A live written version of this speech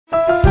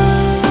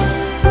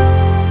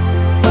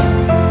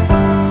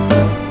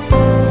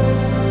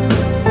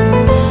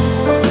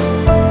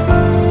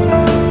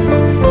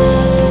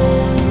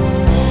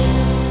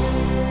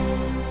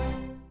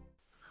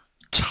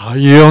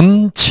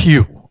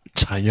자연치유,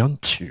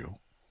 자연치유.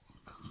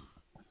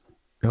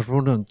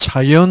 여러분은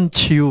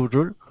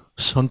자연치유를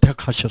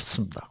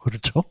선택하셨습니다.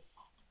 그렇죠?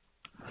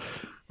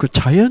 그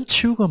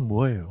자연치유가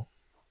뭐예요?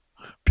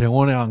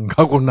 병원에 안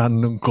가고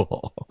낫는 거,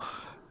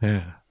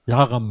 예,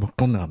 약 안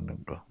먹고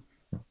낫는 거.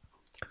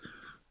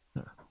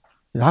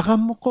 약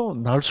안 먹고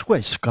날 수가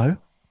있을까요?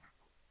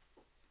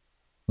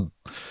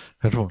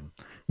 여러분,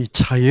 이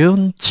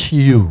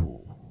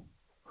자연치유라는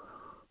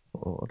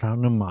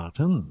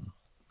말은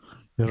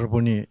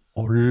여러분이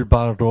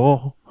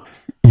올바로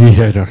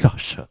이해를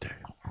하셔야 돼요.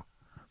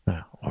 네,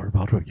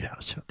 올바로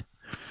이해하셔야 돼요.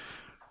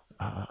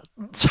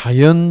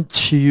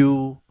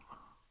 자연치유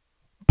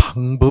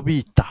방법이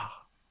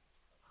있다.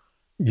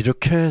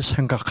 이렇게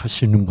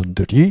생각하시는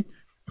분들이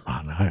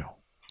많아요.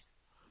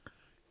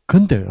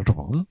 근데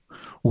여러분,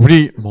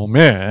 우리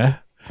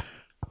몸에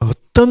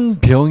어떤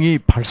병이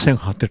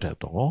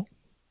발생하더라도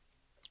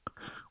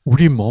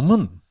우리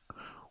몸은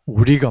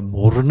우리가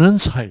모르는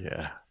사이에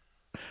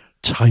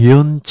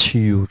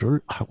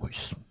자연치유를 하고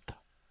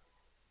있습니다.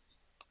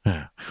 네,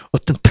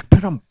 어떤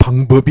특별한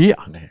방법이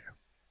아니에요.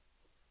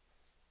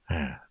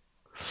 네.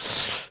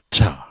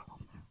 자,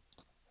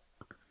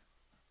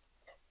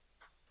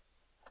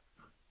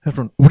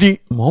 여러분, 우리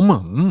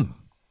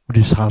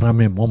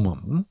사람의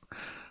몸은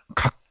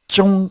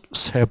각종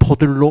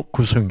세포들로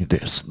구성이 되어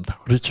있습니다.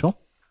 그렇죠?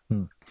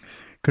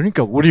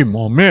 그러니까 우리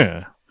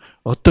몸에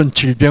어떤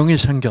질병이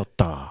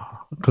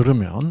생겼다.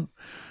 그러면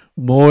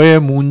뭐에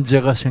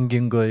문제가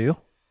생긴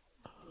거예요?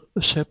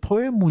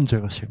 세포에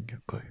문제가 생긴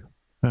거예요.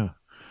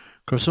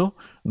 그래서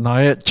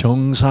나의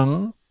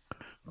정상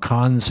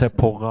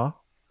간세포가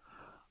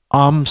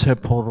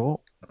암세포로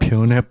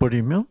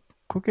변해버리면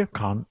그게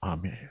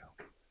간암이에요.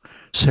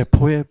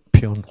 세포의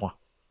변화,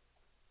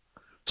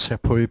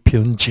 세포의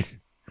변질,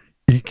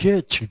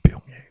 이게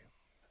질병이에요.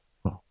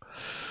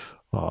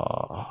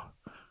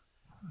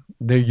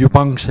 내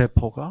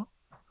유방세포가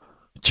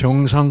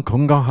정상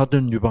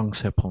건강하던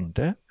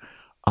유방세포인데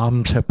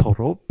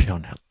암세포로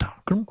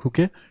변했다. 그럼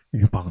그게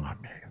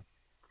유방암이에요.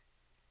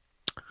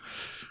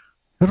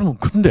 여러분,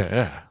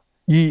 근데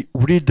이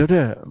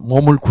우리들의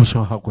몸을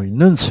구성하고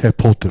있는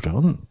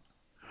세포들은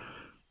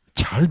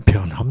잘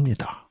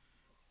변합니다.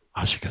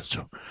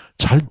 아시겠죠?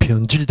 잘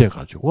변질돼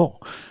가지고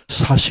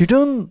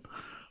사실은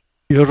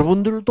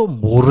여러분들도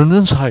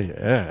모르는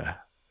사이에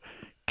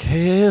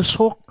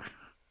계속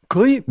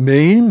거의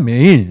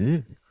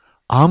매일매일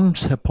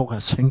암세포가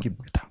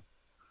생깁니다.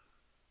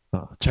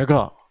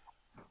 제가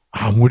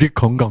아무리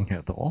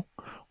건강해도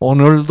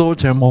오늘도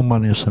제 몸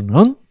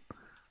안에서는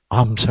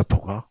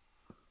암세포가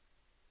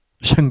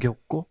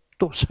생겼고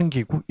또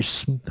생기고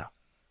있습니다.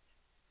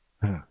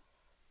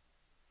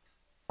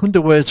 근데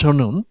왜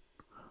저는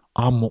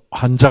암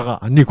환자가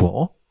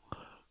아니고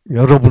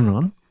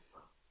여러분은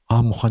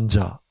암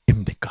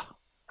환자입니까?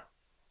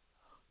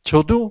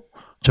 저도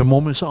제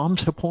몸에서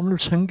암세포는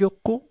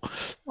생겼고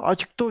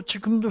아직도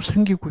지금도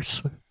생기고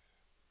있어요.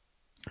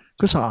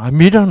 그래서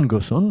암이라는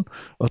것은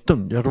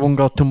어떤 여러분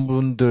같은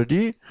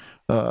분들이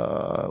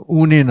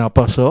운이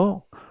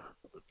나빠서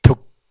더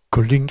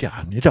걸린 게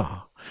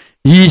아니라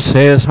이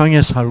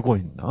세상에 살고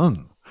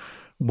있는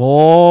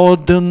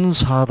모든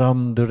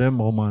사람들의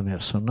몸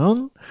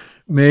안에서는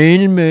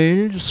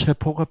매일매일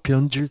세포가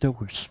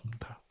변질되고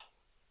있습니다.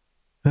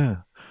 네.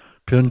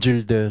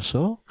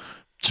 변질돼서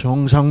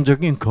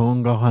정상적인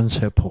건강한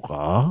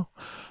세포가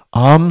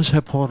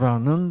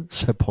암세포라는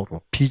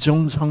세포로,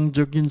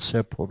 비정상적인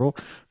세포로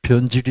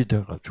변질이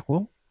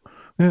돼가지고,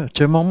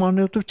 제 몸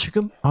안에도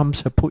지금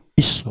암세포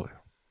있어요.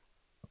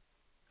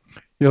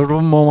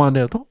 여러분 몸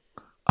안에도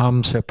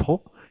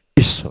암세포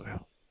있어요.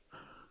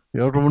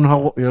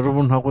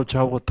 여러분하고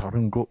저하고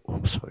다른 거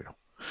없어요.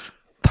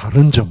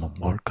 다른 점은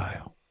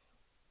뭘까요?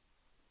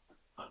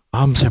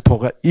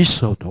 암세포가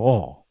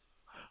있어도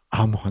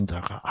암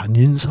환자가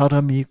아닌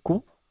사람이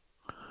있고,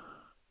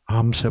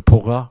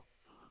 암세포가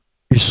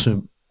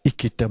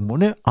있기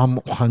때문에 암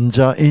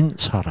환자인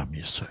사람이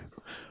있어요.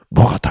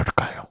 뭐가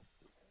다를까요?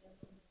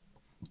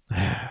 네.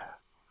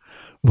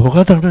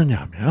 뭐가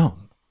다르냐면,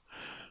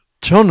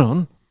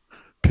 저는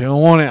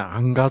병원에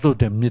안 가도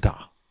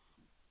됩니다.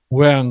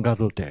 왜 안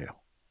가도 돼요?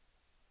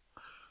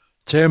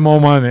 제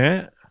몸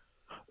안에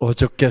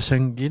어저께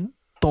생긴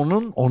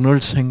또는 오늘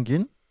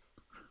생긴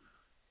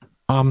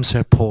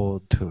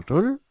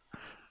암세포들을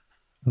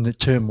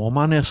제 몸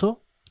안에서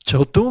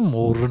저도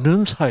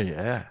모르는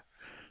사이에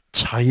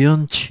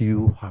자연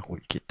치유하고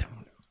있기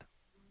때문입니다.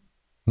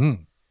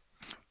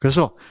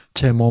 그래서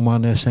제 몸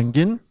안에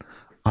생긴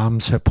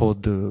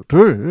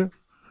암세포들을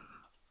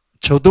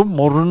저도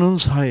모르는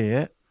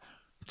사이에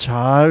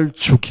잘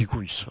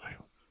죽이고 있어요.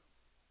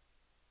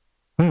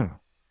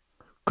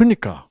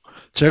 그러니까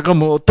제가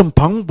뭐 어떤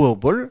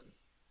방법을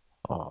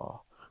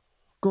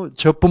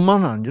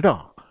저뿐만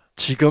아니라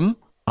지금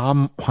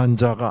암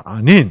환자가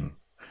아닌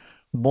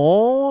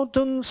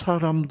모든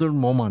사람들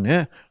몸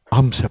안에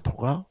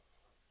암세포가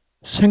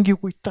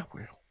생기고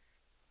있다고요.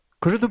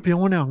 그래도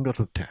병원에 안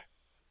가도 돼.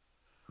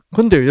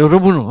 근데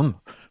여러분은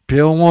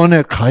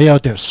병원에 가야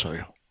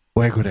됐어요.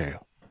 왜 그래요?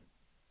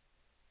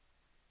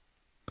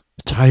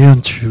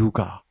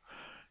 자연치유가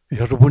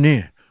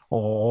여러분이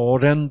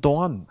오랜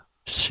동안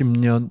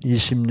 10년,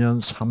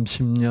 20년,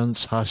 30년,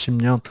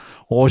 40년,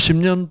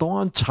 50년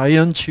동안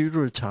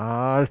자연치유를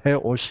잘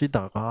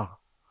해오시다가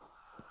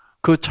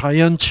그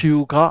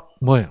자연치유가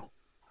뭐예요?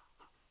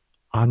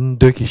 안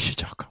되기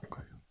시작한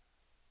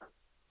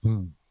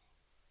거예요.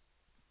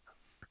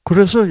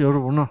 그래서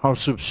여러분은 할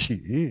수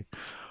없이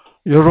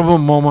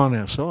여러분 몸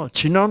안에서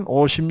지난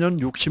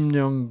 50년,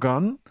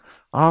 60년간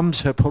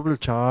암세포를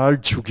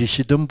잘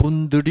죽이시던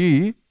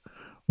분들이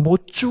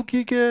못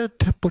죽이게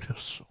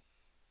돼버렸어.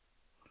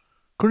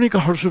 그러니까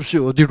할 수 없이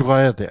어디로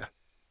가야 돼?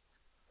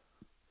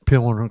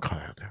 병원을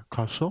가야 돼.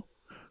 가서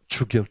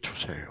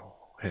죽여주세요.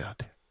 해야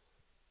돼.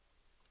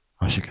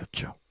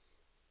 아시겠죠?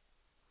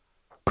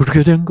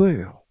 그렇게 된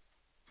거예요.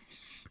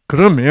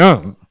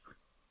 그러면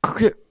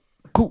그게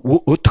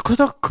어떻게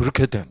다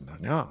그렇게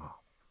됐느냐?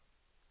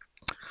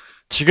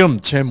 지금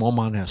제 몸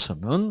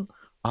안에서는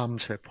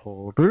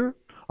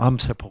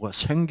암세포가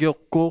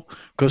생겼고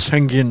그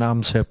생긴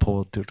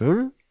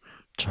암세포들을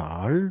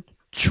잘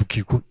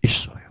죽이고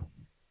있어요.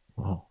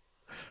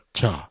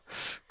 자,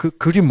 그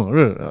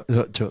그림을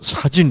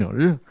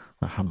사진을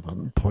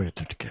한번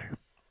보여드릴게요.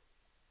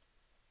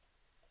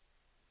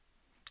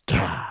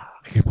 자,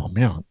 여기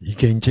보면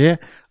이게 이제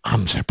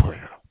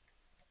암세포예요.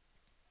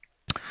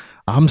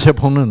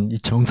 암세포는 이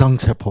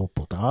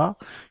정상세포보다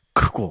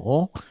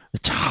크고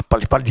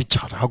빨리빨리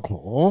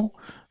자라고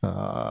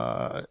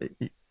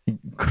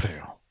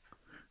그래요.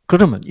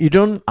 그러면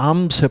이런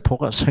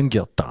암세포가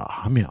생겼다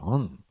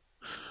하면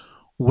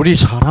우리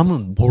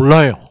사람은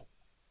몰라요.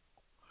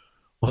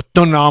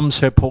 어떤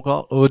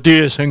암세포가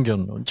어디에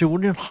생겼는지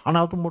우리는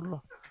하나도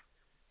몰라.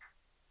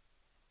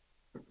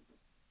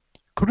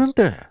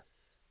 그런데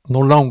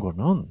놀라운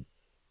거는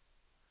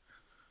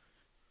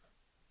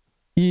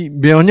이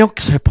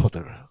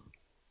면역세포들,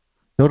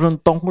 이런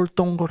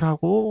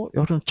동글동글하고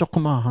이런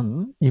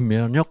조그마한 이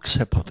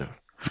면역세포들,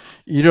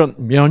 이런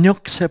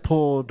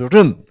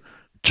면역세포들은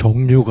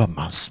종류가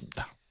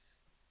많습니다.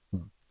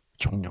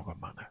 종류가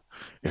많아요.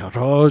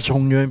 여러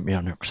종류의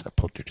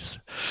면역세포들이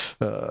있어요.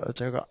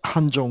 제가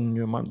한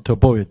종류만 더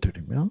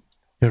보여드리면,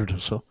 예를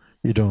들어서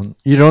이런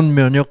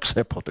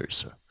면역세포도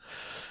있어요.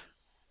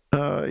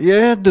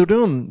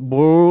 얘들은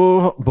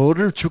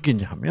뭐를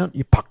죽이냐면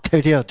이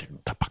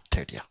박테리아들입니다.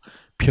 박테리아,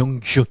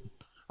 병균,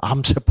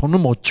 암세포는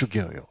못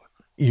죽여요.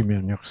 이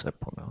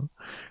면역세포는.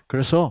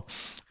 그래서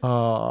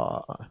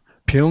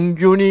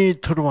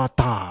병균이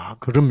들어왔다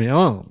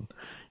그러면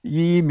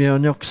이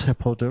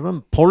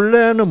면역세포들은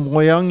본래는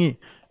모양이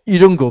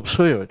이런 거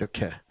없어요.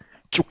 이렇게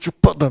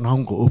쭉쭉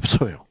뻗어나온 거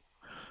없어요.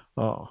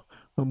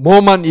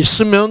 뭐만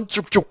있으면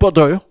쭉쭉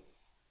뻗어요.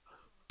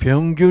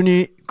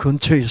 병균이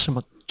근처에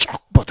있으면 쭉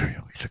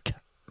뻗어요. 이렇게.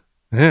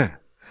 네.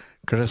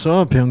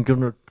 그래서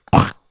병균을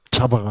꽉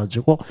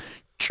잡아가지고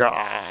쫙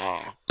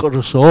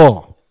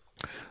끌어서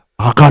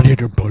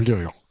아가리를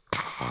벌려요.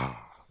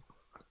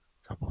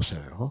 자,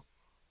 보세요.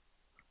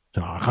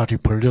 자, 아가리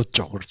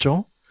벌렸죠.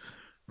 그렇죠?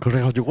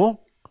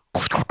 그래가지고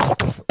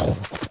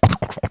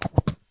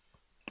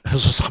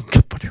해서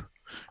삼켜버려.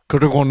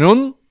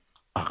 그러고는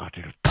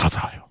아가리를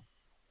닫아요.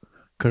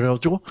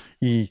 그래가지고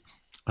이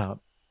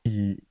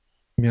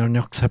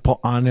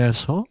면역세포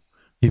안에서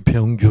이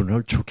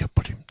병균을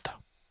죽여버립니다.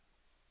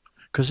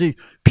 그래서 이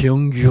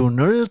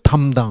병균을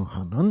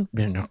담당하는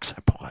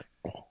면역세포가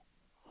있고,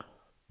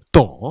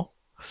 또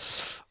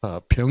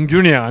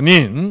병균이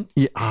아닌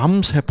이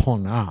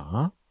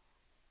암세포나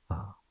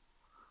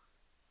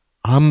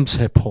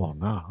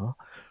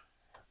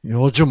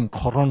요즘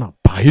코로나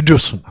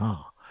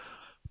바이러스나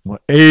뭐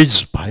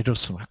에이즈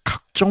바이러스나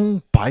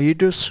각종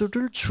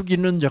바이러스를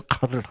죽이는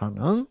역할을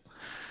하는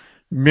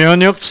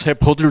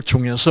면역세포들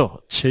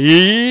중에서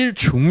제일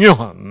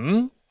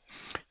중요한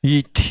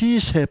이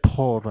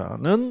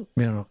T세포라는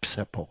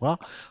면역세포가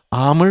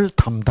암을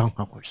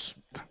담당하고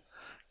있습니다.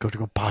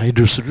 그리고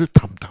바이러스를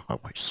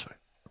담당하고 있어요.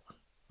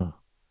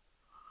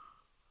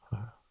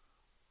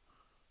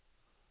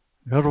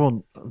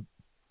 여러분,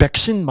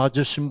 백신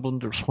맞으신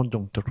분들 손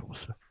좀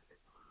들어보세요.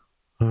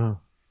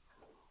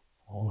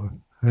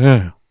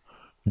 네.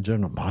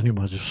 이제는 많이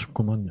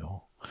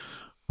맞으셨구만요.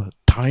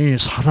 다행히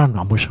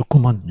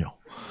살아남으셨구만요.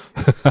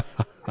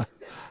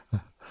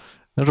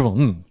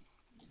 여러분,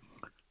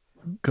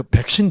 그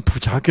백신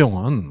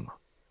부작용은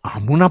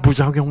아무나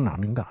부작용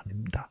나는 거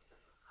아닙니다.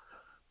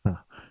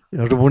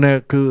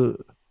 여러분의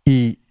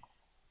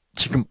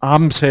지금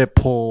암세포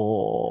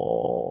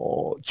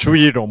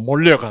주위로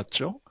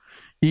몰려갔죠?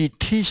 이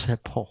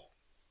T세포가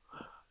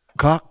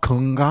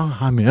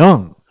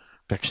건강하면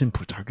백신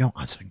부작용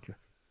안 생겨요.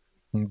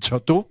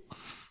 저도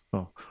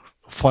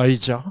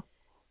파이자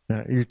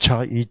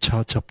 1차,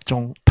 2차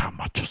접종 다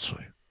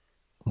맞췄어요.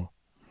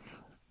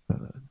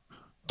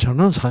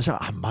 저는 사실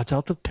안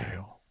맞아도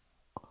돼요.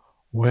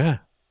 왜?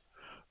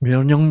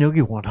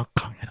 면역력이 워낙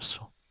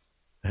강해서.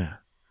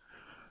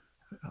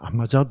 안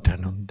맞아도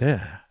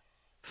되는데,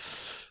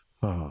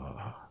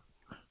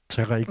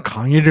 제가 이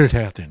강의를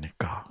해야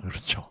되니까,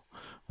 그렇죠.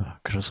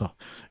 그래서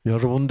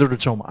여러분들을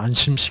좀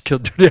안심시켜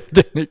드려야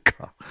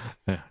되니까,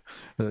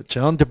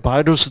 저한테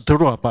바이러스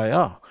들어와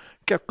봐야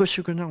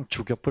깨끗이 그냥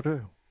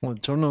죽여버려요.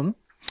 저는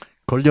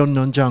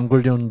걸렸는지 안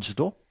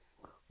걸렸는지도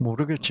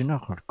모르게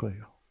지나갈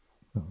거예요.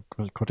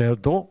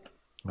 그래도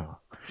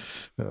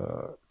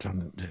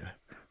저는 이제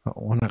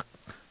워낙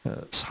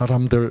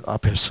사람들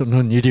앞에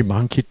서는 일이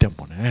많기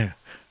때문에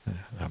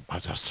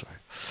맞았어요.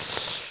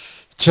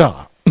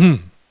 자,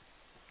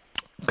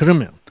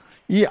 그러면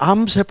이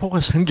암세포가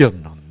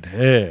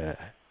생겼는데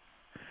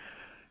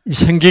이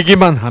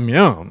생기기만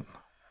하면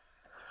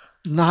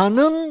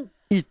나는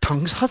이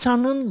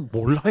당사자는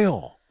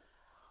몰라요.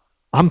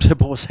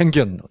 암세포가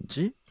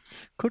생겼는지.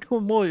 그리고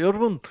뭐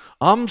여러분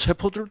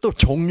암세포들도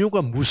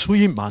종류가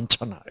무수히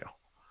많잖아요.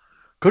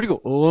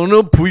 그리고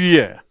어느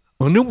부위에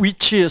어느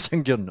위치에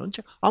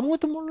생겼는지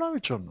아무것도 몰라요.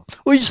 저는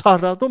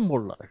의사라도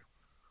몰라요.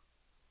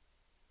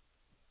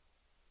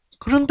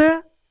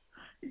 그런데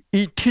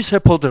이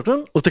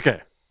T세포들은 어떻게?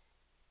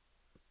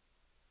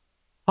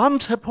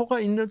 암세포가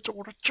있는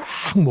쪽으로 쫙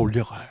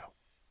몰려가요.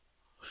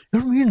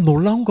 여러분 이게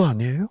놀라운 거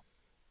아니에요?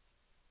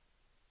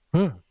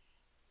 네.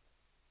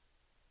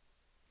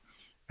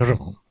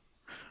 여러분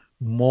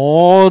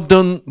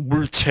모든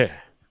물체,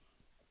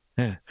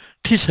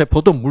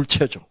 T세포도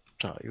물체죠.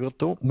 자,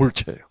 이것도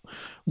물체예요.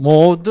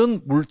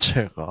 모든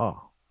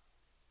물체가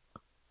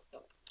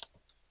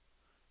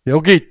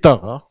여기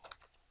있다가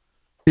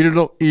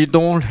일로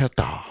이동을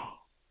했다.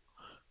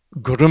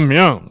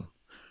 그러면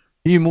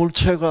이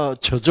물체가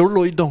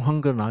저절로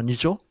이동한 건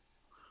아니죠?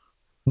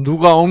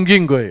 누가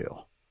옮긴 거예요?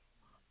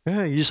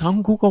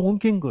 이상구가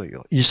옮긴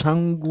거예요.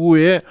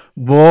 이상구에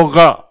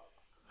뭐가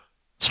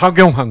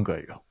작용한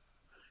거예요?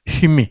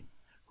 힘이.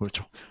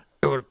 그렇죠.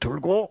 이걸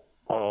들고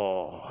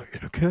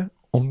이렇게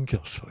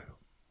옮겼어요.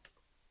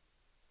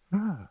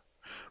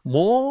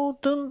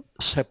 모든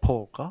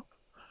세포가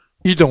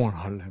이동을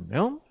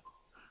하려면,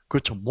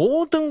 그렇죠.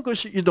 모든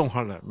것이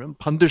이동하려면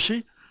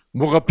반드시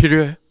뭐가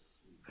필요해?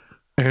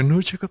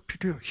 에너지가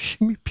필요해요.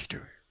 힘이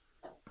필요해요.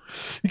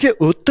 이게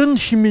어떤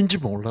힘인지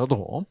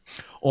몰라도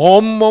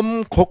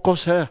온몸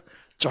곳곳에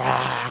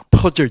쫙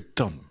퍼져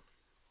있던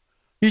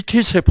이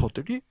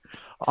T세포들이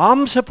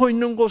암세포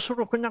있는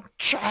곳으로 그냥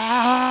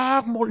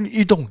쫙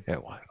이동해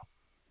와요.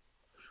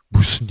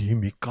 무슨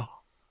힘입니까?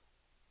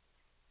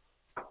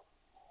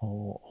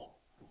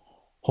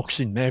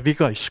 혹시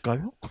내비가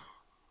있을까요?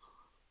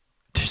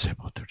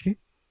 T세포들이?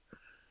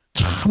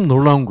 참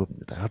놀라운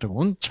겁니다.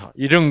 여러분, 자,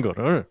 이런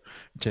거를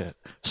이제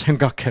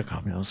생각해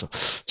가면서,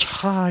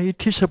 자, 이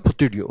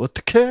T세포들이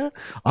어떻게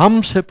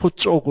암세포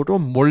쪽으로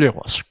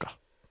몰려왔을까?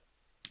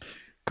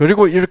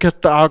 그리고 이렇게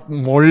딱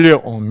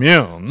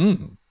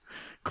몰려오면,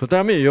 그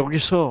다음에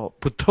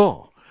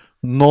여기서부터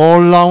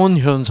놀라운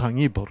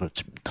현상이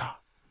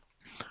벌어집니다.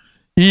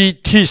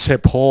 이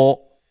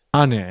T세포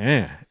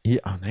안에, 이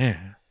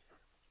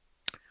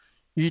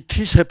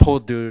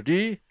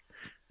T세포들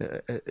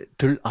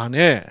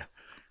안에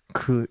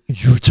그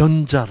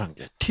유전자란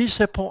게,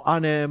 T세포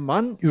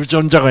안에만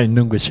유전자가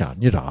있는 것이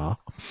아니라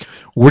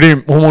우리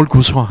몸을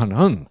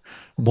구성하는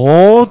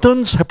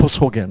모든 세포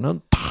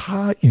속에는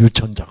다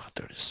유전자가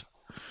들어있어요.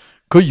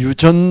 그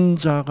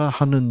유전자가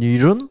하는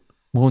일은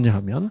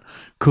뭐냐면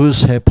그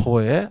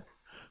세포의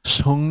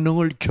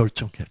성능을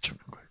결정해 주는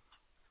거예요.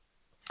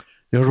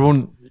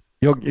 여러분,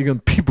 이건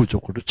피부죠,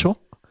 그렇죠?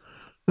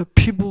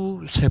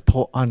 피부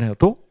세포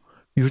안에도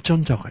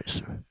유전자가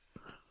있어요.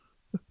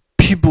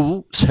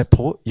 피부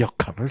세포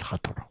역할을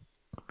하도록.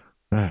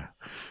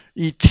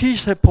 이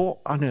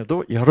T세포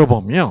안에도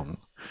열어보면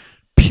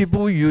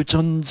피부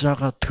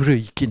유전자가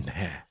들어있긴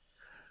해.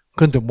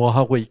 그런데 뭐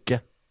하고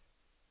있게?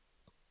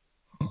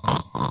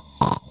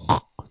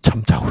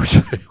 잠자고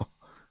있어요.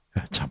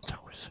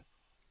 잠자고 있어요.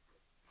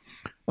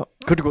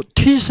 그리고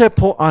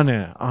T세포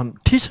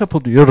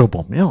T세포도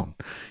열어보면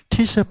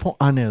T세포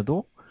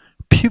안에도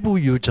피부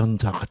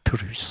유전자가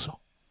들어있어.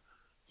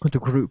 근데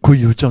그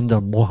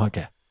유전자는 뭐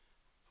하게?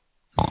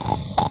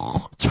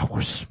 자고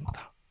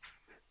있습니다.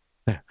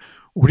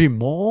 우리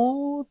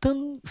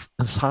모든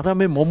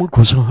사람의 몸을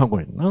구성하고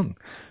있는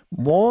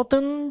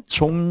모든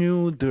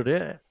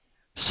종류들의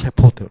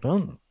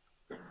세포들은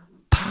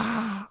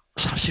다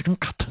사실은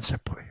같은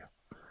세포예요.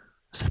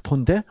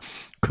 세포인데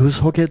그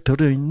속에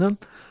들어있는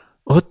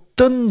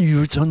어떤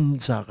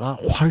유전자가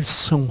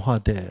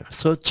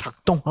활성화돼서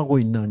작동하고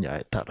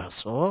있느냐에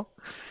따라서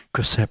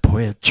그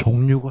세포의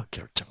종류가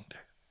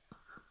결정돼요.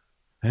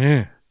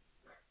 네.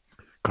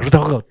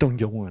 그러다가 어떤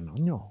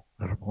경우에는요,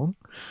 여러분,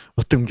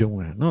 어떤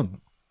경우에는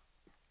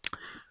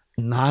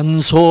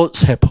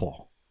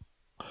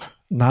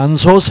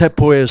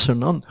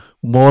난소세포에서는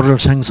뭐를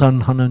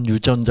생산하는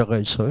유전자가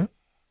있어요?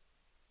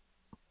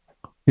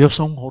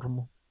 여성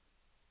호르몬.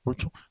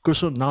 그렇죠?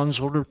 그래서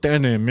난소를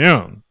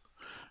떼내면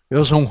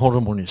여성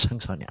호르몬이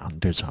생산이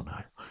안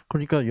되잖아요.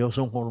 그러니까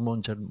여성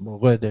호르몬제를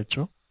먹어야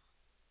되죠?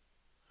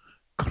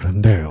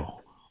 그런데요,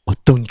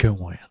 어떤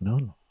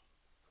경우에는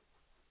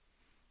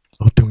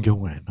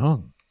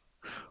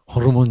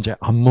호르몬제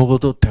안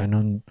먹어도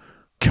되는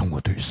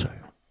경우도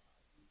있어요.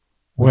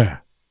 왜?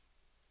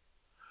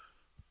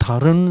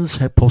 다른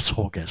세포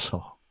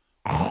속에서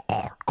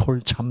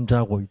콜콜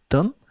잠자고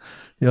있던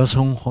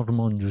여성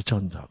호르몬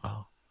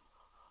유전자가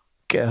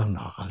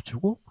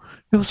깨어나가지고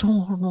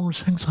여성 호르몬을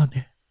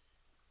생산해.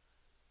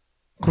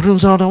 그런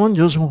사람은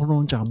여성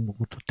호르몬제 안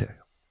먹어도 돼요.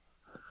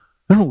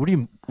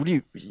 우리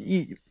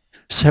이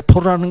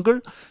세포라는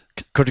걸,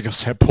 그러니까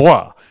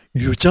세포와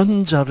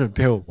유전자를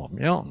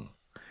배워보면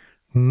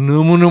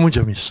너무너무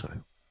재밌어요.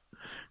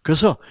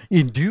 그래서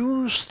이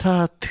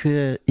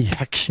뉴스타트의 이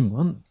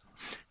핵심은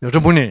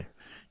여러분이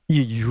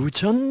이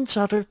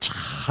유전자를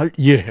잘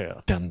이해해야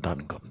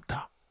된다는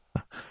겁니다.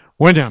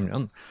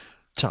 왜냐하면,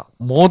 자,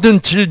 모든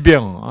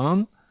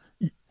질병은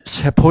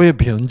세포의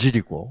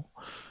변질이고,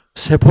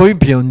 세포의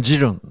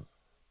변질은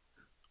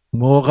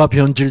뭐가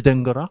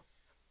변질된 거라?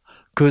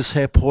 그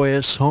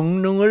세포의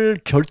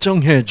성능을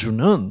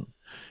결정해주는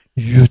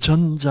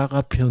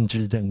유전자가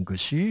변질된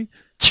것이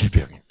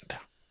질병입니다.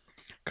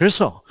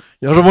 그래서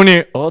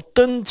여러분이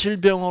어떤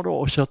질병으로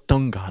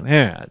오셨던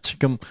간에,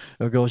 지금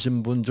여기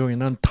오신 분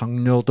중에는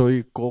당뇨도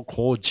있고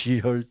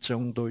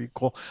고지혈증도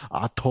있고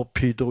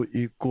아토피도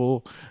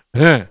있고,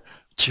 예,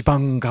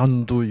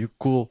 지방간도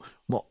있고,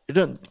 뭐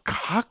이런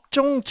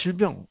각종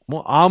질병,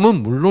 뭐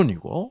암은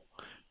물론이고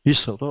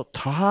있어도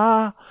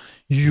다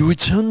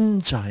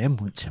유전자의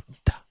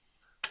문제입니다.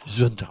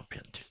 유전자가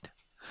변질돼.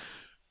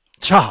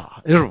 자,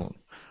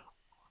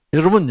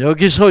 여러분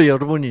여기서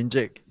여러분이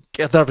이제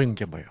깨달은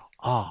게 뭐예요?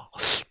 아,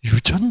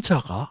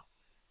 유전자가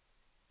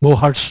뭐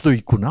할 수도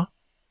있구나?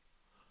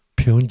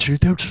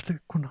 변질될 수도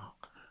있구나.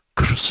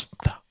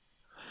 그렇습니다.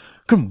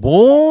 그럼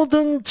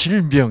모든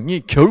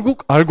질병이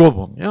결국 알고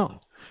보면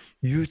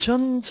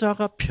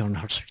유전자가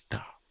변할 수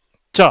있다.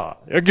 자,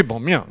 여기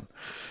보면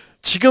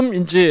지금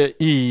이제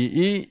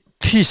이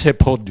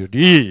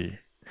T세포들이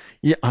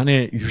이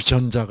안에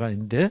유전자가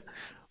있는데,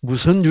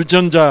 무슨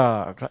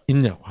유전자가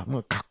있냐고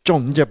하면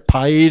각종 이제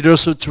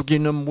바이러스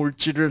죽이는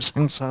물질을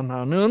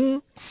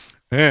생산하는,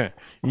 예,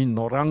 이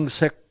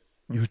노란색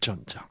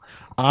유전자,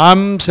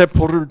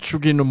 암세포를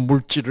죽이는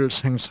물질을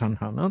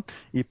생산하는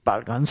이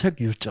빨간색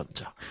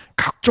유전자,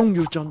 각종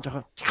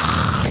유전자가 쫙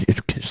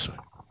이렇게 있어요.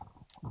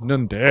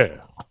 있는데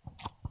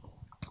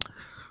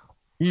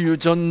이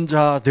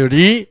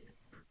유전자들이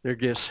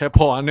여기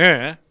세포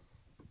안에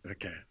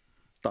이렇게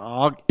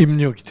딱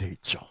입력이 돼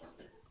있죠.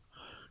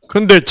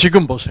 그런데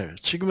지금 보세요.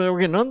 지금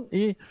여기는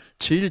이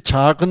제일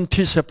작은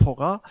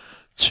T세포가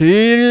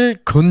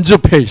제일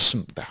근접해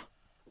있습니다.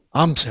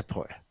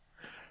 암세포에.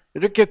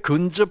 이렇게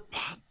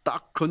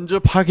딱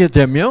근접하게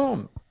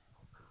되면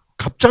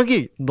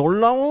갑자기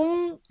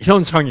놀라운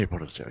현상이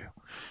벌어져요.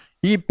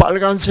 이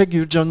빨간색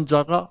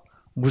유전자가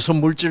무슨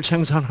물질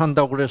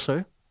생산한다고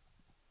그랬어요?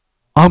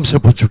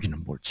 암세포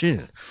죽이는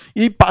물질.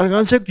 이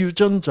빨간색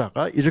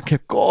유전자가 이렇게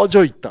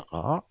꺼져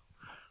있다가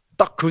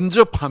딱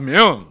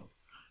근접하면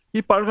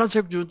이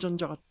빨간색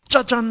유전자가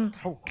짜잔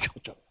하고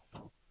켜져요.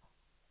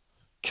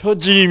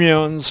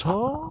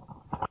 켜지면서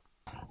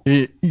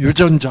이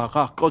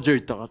유전자가 꺼져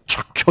있다가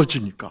쫙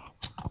켜지니까,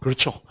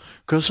 그렇죠?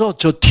 그래서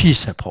저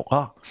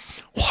T세포가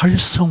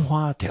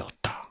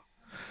활성화되었다.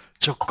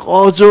 저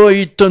꺼져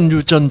있던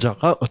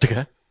유전자가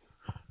어떻게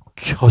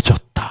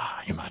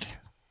켜졌다 이 말이에요.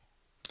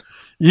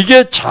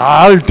 이게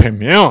잘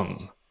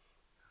되면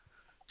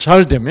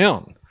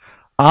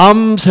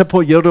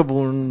암세포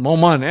여러분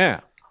몸 안에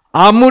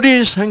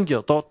아무리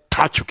생겨도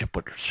다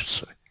죽여버릴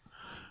수 있어요.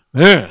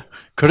 네.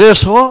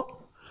 그래서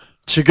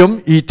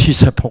지금 이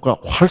T세포가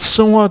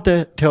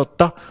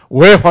활성화되었다.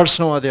 왜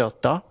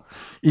활성화되었다?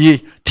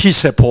 이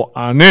T세포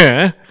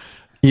안에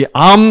이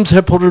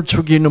암세포를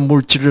죽이는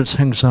물질을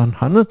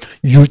생산하는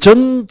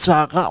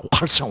유전자가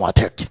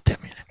활성화되었기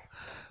때문에.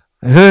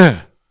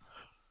 예.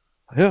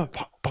 예,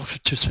 박수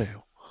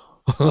치세요.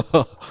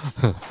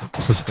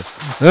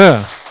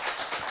 예.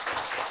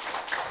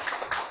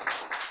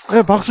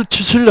 예, 박수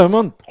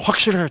치시려면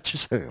확실하게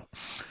치세요.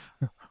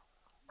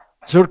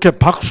 저렇게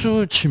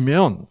박수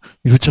치면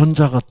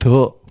유전자가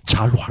더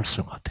잘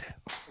활성화돼요.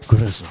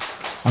 그래서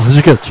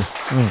아시겠죠?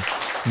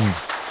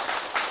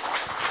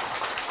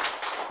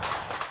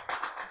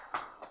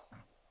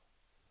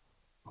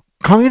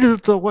 강의를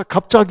듣다가 왜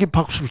갑자기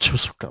박수를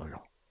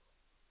쳤을까요?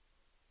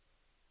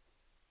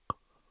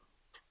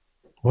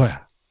 왜?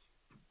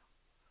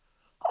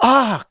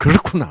 아,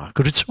 그렇구나.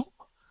 그렇죠?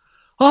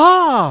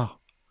 아,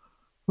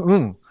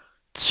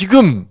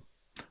 지금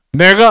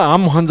내가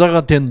암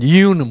환자가 된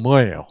이유는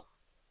뭐예요?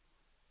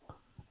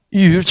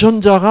 이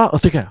유전자가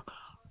어떻게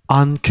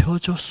안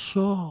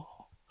켜졌어.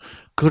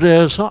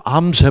 그래서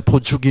암세포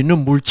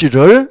죽이는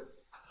물질을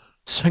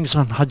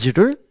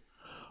생산하지를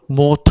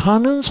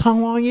못하는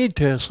상황이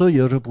돼서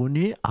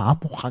여러분이 암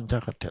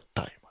환자가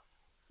됐다.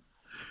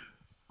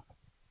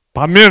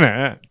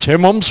 반면에 제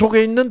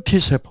몸속에 있는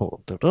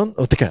T세포들은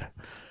어떻게?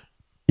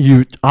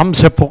 이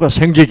암세포가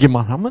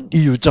생기기만 하면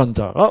이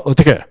유전자가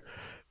어떻게?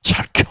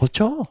 잘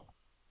켜져.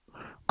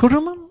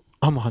 그러면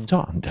암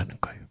환자가 안 되는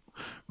거예요.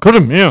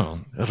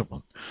 그러면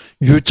여러분,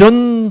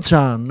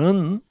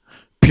 유전자는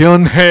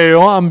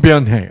변해요, 안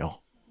변해요?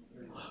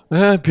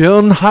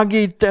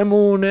 변하기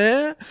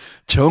때문에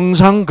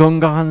정상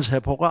건강한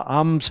세포가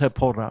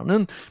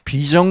암세포라는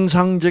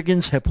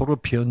비정상적인 세포로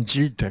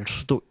변질될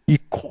수도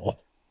있고,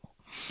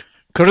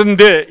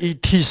 그런데 이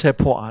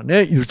T세포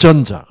안에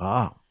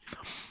유전자가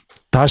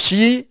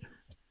다시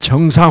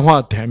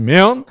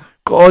정상화되면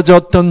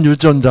꺼졌던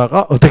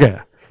유전자가 어떻게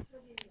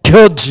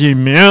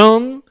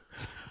켜지면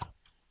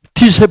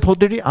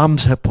T세포들이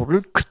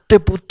암세포를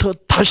그때부터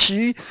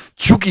다시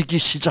죽이기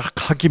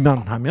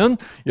시작하기만 하면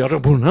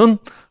여러분은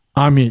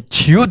암이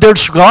치유될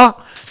수가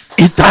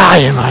있다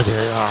이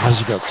말이에요.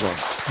 아시겠죠?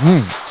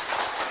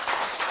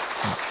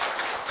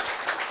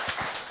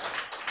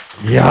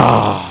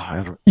 이야,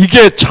 여러분,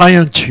 이게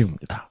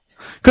자연치유입니다.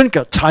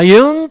 그러니까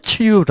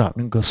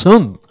자연치유라는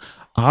것은,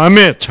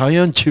 암의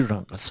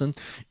자연치유라는 것은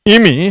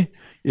이미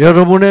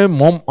여러분의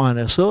몸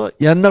안에서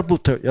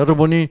옛날부터,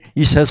 여러분이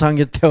이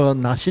세상에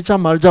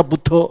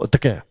태어나시자마자부터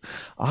어떻게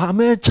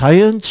암의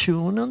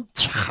자연치유는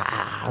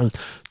잘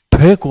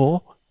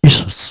되고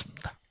있었습니다.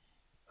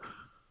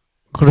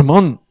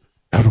 그러면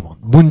여러분,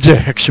 문제의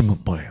핵심은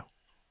뭐예요?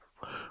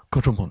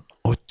 그러면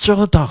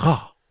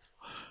어쩌다가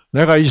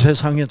내가 이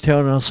세상에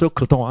태어나서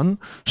그동안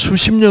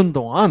수십 년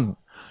동안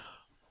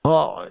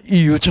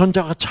이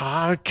유전자가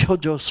잘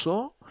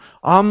켜져서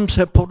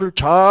암세포를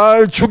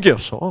잘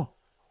죽여서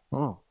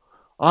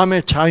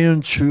암의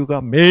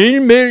자연치유가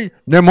매일매일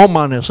내 몸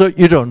안에서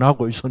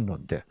일어나고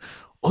있었는데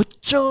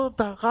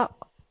어쩌다가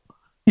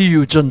이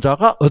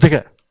유전자가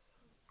어떻게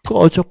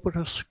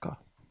꺼져버렸을까?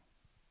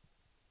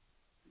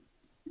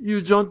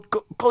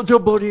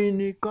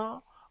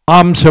 꺼져버리니까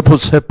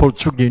암세포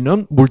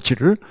죽이는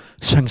물질을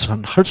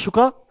생산할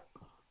수가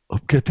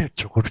없게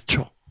됐죠.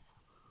 그렇죠?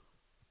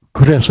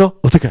 그래서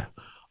어떻게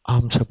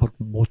암세포를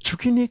못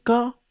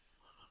죽이니까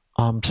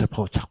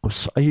암세포가 자꾸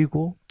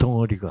쌓이고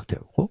덩어리가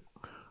되고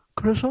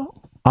그래서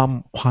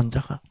암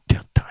환자가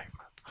되었다.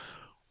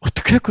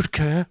 어떻게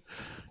그렇게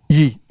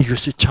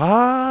이것이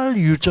잘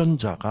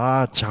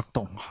유전자가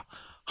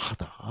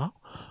작동하다가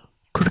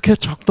그렇게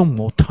작동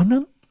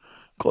못하는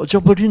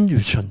꺼져버린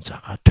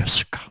유전자가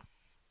됐을까?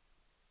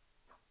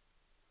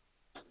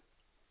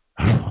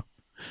 여러분,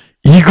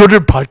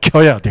 이거를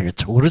밝혀야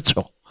되겠죠.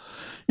 그렇죠?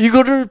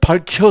 이거를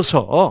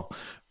밝혀서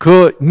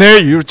그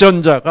내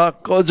유전자가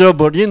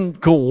꺼져버린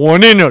그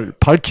원인을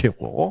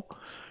밝히고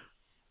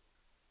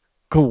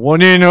그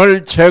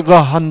원인을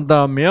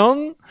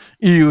제거한다면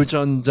이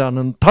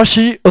유전자는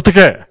다시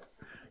어떻게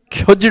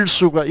켜질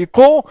수가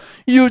있고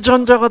이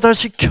유전자가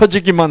다시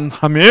켜지기만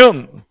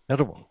하면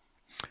여러분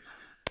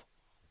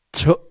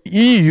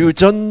이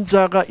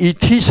유전자가 이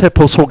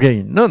T세포 속에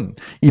있는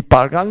이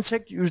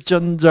빨간색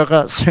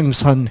유전자가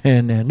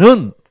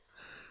생산해내는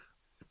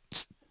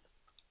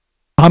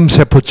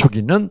암세포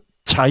죽이는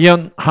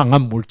자연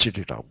항암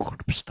물질이라고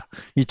그럽시다.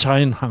 이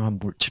자연 항암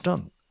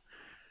물질은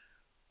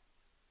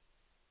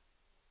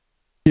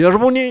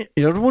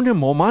여러분의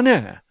몸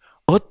안에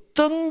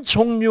어떤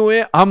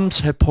종류의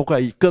암세포가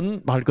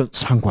있건 말건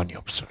상관이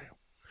없어요.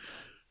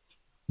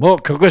 뭐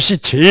그것이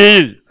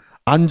제일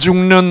안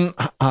죽는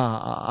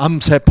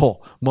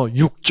암세포, 뭐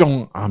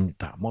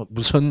육종암이다, 뭐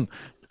무슨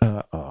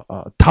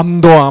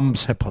담도암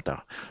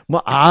세포다.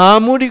 뭐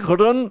아무리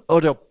그런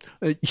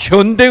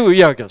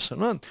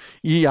현대의학에서는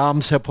이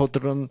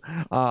암세포들은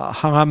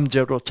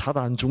항암제로 잘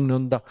안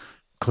죽는다.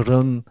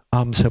 그런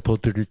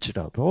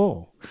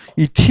암세포들일지라도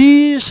이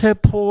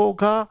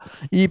T세포가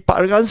이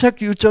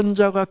빨간색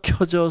유전자가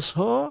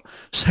켜져서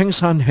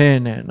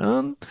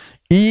생산해내는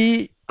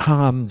이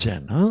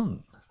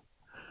항암제는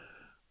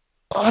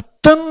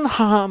어떤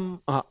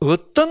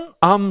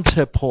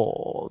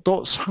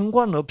암세포도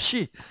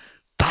상관없이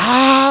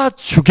다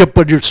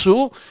죽여버릴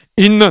수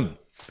있는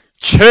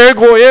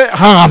최고의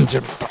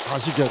항암제입니다.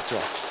 아시겠죠?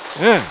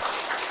 네.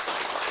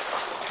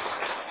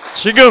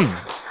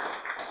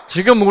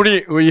 지금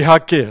우리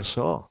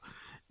의학계에서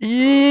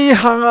이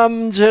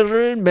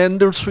항암제를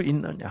만들 수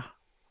있느냐?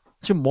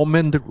 지금 못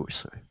만들고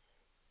있어요.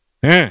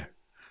 네.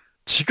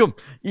 지금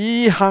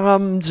이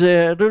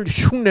항암제를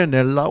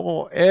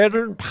흉내내려고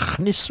애를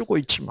많이 쓰고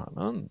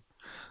있지만은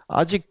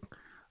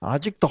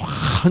아직도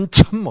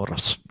한참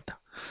멀었습니다.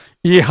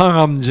 이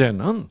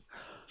항암제는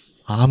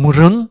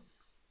아무런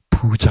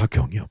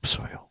부작용이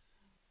없어요.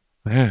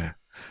 네.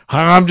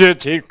 항암제의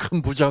제일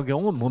큰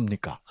부작용은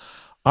뭡니까?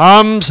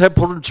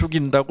 암세포를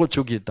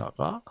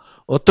죽이다가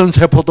어떤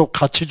세포도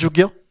같이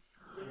죽여?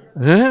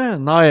 네,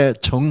 나의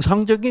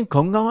정상적인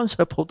건강한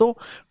세포도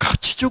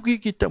같이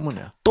죽이기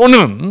때문에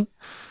또는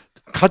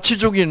같이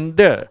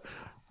죽이는데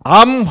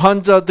암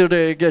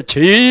환자들에게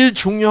제일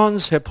중요한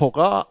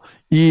세포가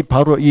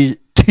바로 이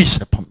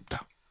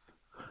T세포입니다.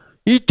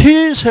 이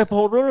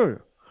T세포를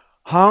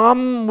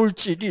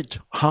항암물질이,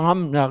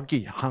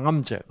 항암약이,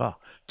 항암제가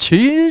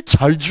제일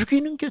잘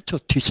죽이는 게 저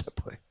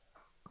T세포예요.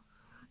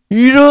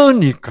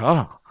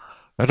 이러니까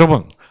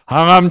여러분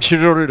항암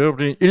치료를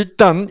여러분이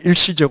일단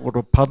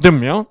일시적으로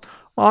받으면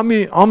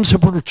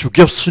암세포를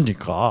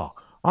죽였으니까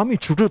암이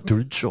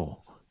줄어들죠.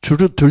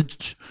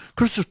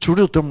 그래서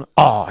줄어들면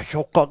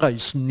효과가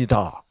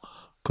있습니다.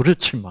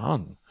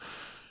 그렇지만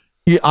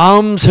이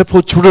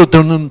암세포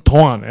줄어드는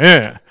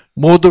동안에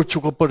모두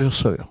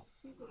죽어버렸어요.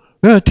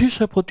 네,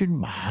 T세포들이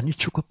많이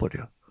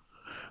죽어버려요.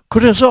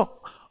 그래서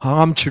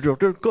항암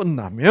치료를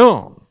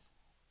끝나면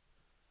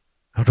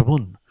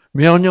여러분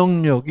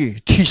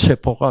면역력이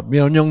T세포가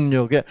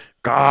면역력의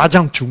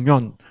가장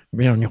중요한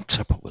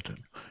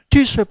면역세포거든요.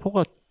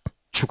 T세포가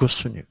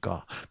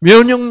죽었으니까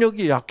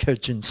면역력이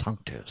약해진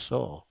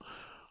상태에서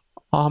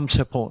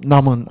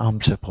남은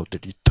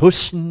암세포들이 더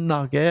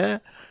신나게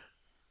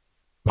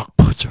막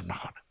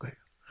퍼져나가는 거예요.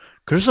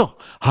 그래서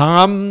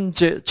항암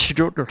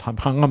치료를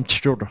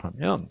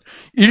하면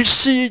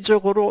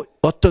일시적으로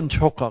어떤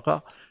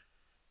효과가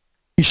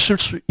있을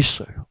수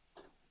있어요.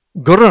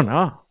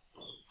 그러나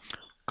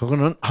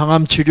그거는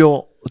항암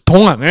치료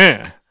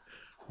동안에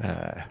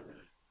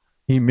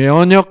이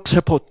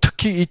면역세포,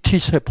 특히 이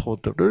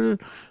T세포들을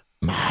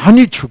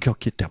많이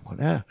죽였기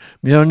때문에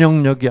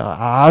면역력이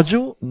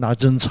아주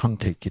낮은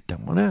상태에 있기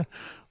때문에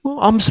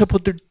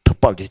암세포들이 더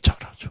빨리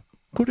자라죠.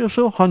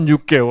 그래서 한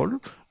 6개월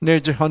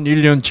내지 한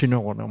 1년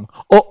지나고 나면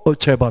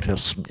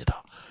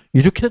재발했습니다.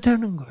 이렇게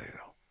되는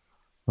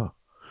거예요.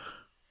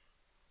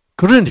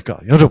 그러니까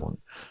여러분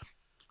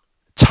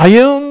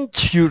자연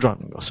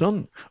치유라는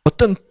것은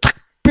어떤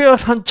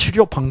특별한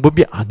치료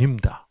방법이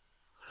아닙니다.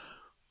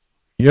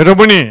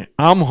 여러분이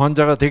암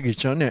환자가 되기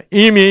전에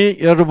이미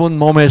여러분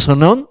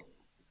몸에서는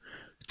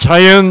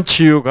자연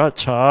치유가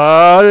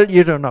잘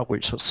일어나고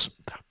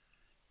있었습니다.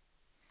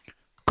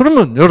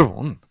 그러면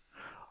여러분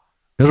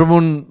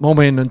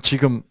몸에 있는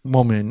지금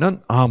몸에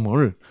있는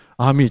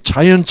암이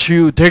자연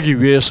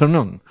치유되기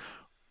위해서는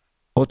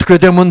어떻게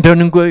되면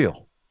되는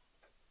거예요?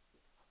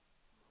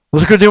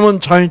 어떻게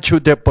되면 자연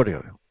치유돼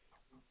버려요?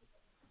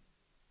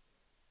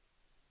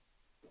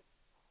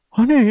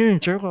 아니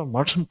제가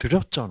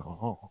말씀드렸잖아.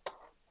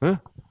 네?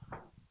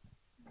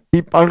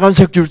 이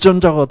빨간색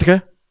유전자가 어떻게?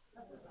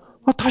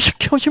 다시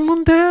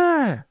켜지면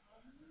돼.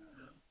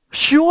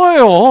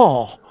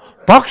 쉬워요.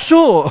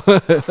 박수.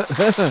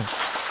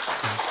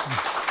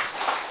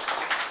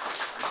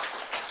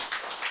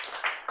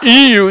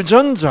 이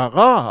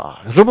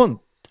유전자가 여러분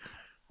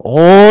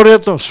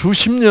오래도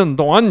수십 년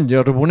동안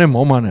여러분의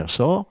몸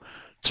안에서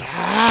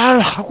잘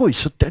하고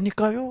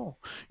있었다니까요.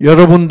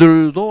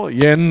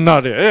 여러분들도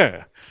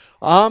옛날에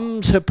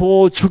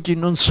암세포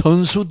죽이는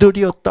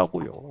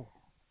선수들이었다고요.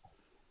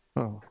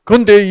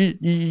 그런데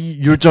이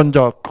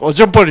유전자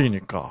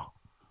꺼져버리니까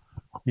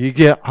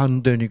이게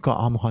안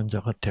되니까 암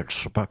환자가 될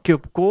수밖에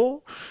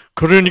없고,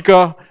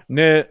 그러니까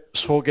내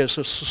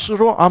속에서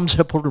스스로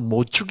암세포를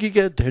못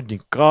죽이게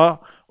되니까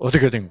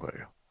어떻게 된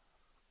거예요?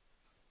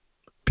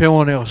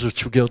 병원에 가서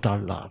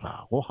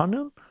죽여달라고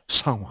하는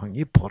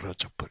상황이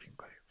벌어져 버린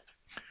거예요.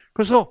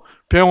 그래서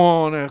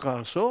병원에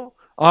가서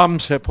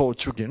암세포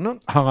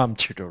죽이는 항암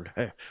치료를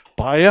해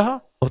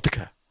봐야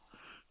어떻게?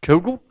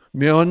 결국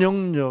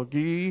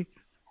면역력이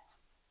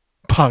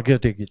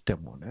파괴되기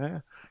때문에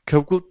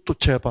결국 또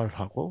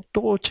재발하고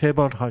또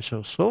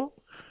재발하셔서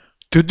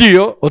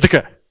드디어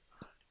어떻게?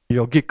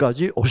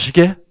 여기까지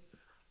오시게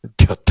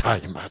되었다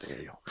이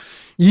말이에요.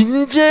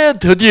 이제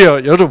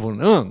드디어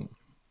여러분은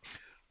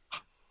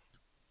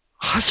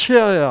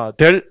하셔야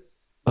될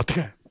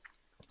어떻게?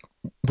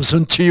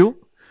 무슨 치유?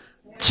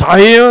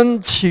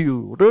 자연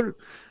치유를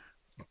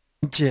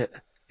이제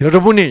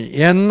여러분이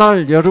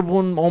옛날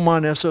여러분 몸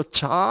안에서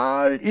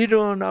잘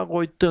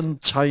일어나고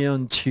있던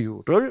자연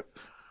치유를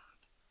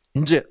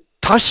이제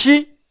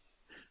다시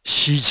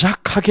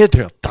시작하게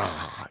되었다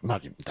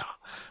말입니다.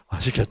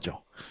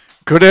 아시겠죠?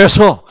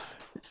 그래서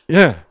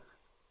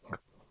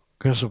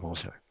그래서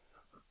보세요.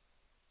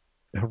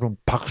 여러분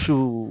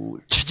박수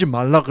치지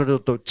말라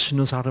그래도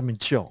치는 사람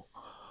있죠.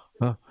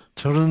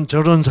 저런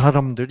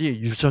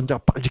사람들이 유전자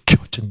빨리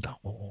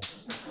켜진다고.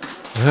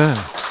 네.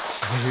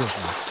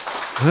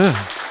 네.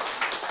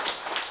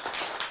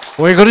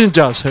 왜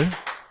그런지 아세요?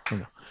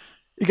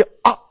 이게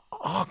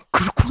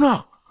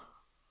그렇구나.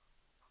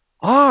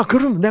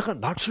 그럼 내가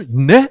날 수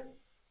있네?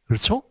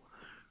 그렇죠?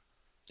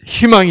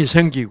 희망이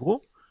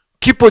생기고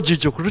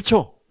기뻐지죠.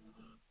 그렇죠?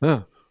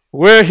 네.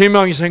 왜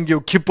희망이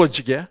생기고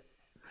기뻐지게?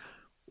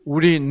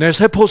 우리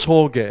뇌세포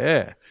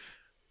속에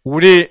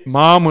우리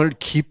마음을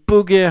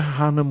기쁘게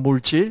하는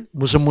물질,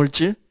 무슨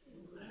물질?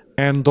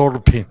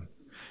 엔도르핀.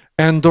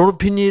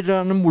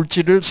 엔도르핀이라는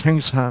물질을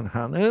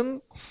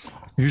생산하는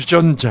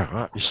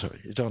유전자가 있어요.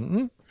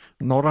 이런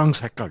노란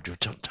색깔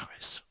유전자가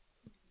있어.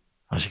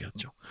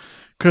 아시겠죠?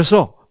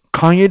 그래서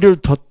강의를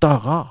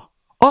듣다가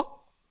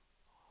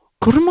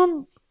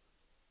그러면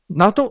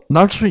나도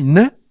날 수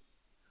있네?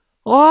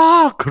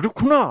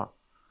 그렇구나.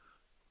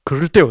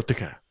 그럴 때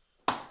어떻게 해?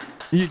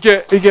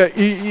 이게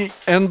이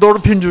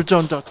엔도르핀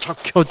유전자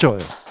착 켜져요.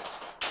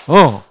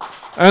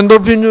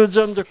 엔도르핀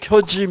유전자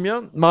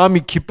켜지면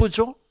마음이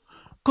기쁘죠?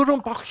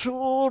 그럼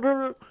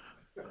박수를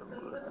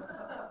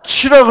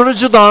치라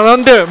그러지도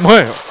않았는데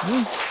뭐예요?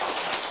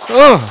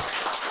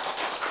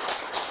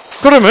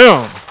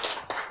 그러면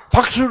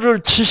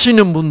박수를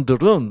치시는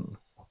분들은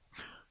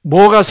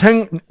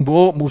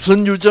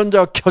무슨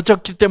유전자가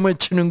켜졌기 때문에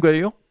치는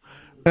거예요?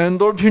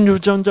 엔돌핀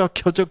유전자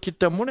켜졌기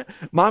때문에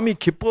마음이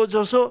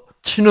기뻐져서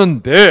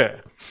치는데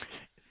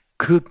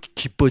그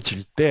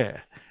기뻐질 때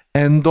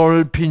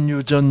엔돌핀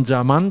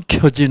유전자만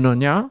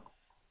켜지느냐?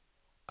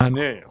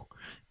 아니에요.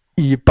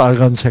 이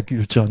빨간색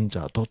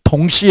유전자도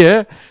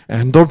동시에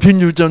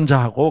엔돌핀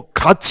유전자하고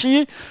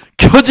같이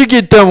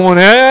켜지기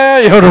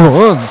때문에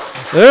여러분,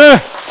 예,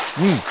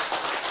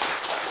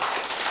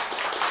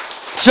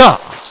 자,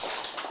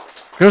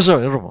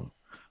 그래서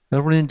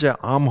여러분이 이제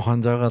암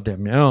환자가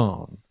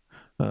되면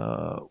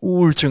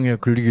우울증에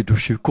걸리기도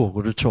쉽고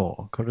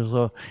그렇죠.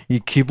 그래서 이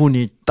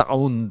기분이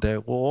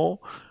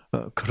다운되고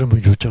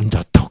그러면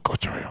유전자 더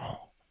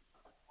꺼져요.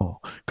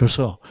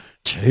 그래서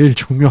제일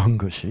중요한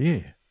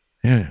것이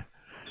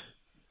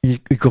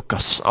이것과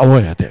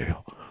싸워야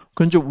돼요.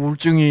 근데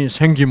우울증이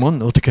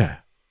생기면 어떻게?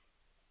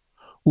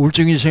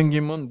 우울증이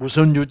생기면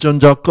무슨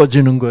유전자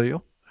꺼지는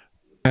거예요?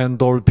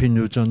 엔돌핀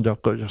유전자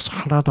꺼져서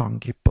하나도 안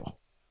기뻐.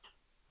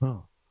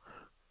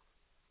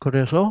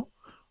 그래서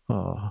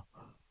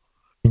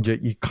이제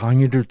이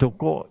강의를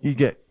듣고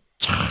이게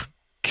착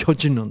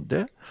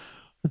켜지는데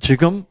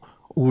지금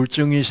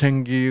우울증이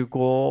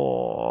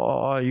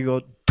생기고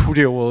이거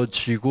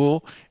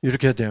두려워지고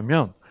이렇게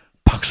되면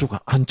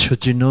박수가 안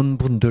쳐지는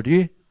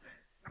분들이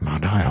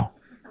많아요.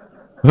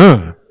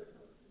 네.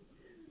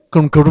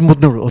 그럼 그런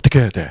분들은 어떻게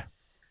해야 돼?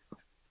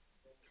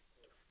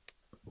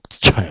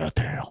 쳐야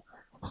돼요.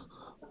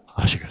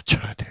 아시겠죠?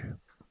 쳐야 돼요.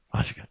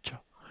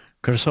 아시겠죠?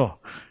 그래서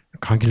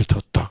강의를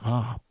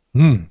듣다가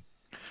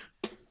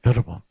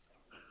여러분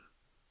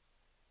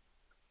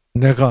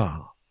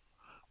내가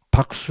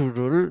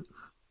박수를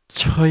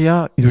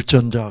쳐야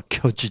유전자가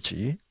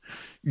켜지지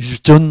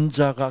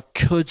유전자가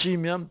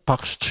켜지면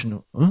박수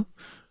치면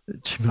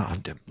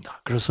안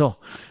됩니다. 그래서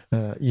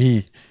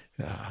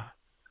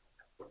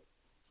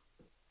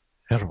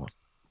여러분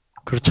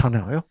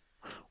그렇잖아요.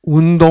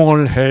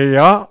 운동을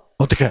해야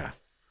어떻게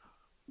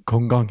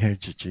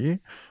건강해지지.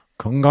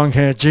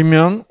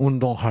 건강해지면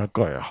운동할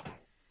거야.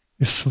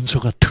 이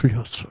순서가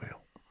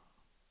틀렸어요.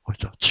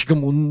 그렇죠?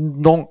 지금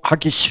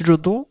운동하기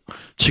싫어도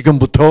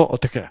지금부터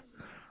어떻게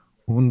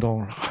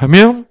운동을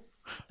하면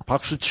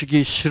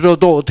박수치기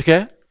싫어도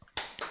어떻게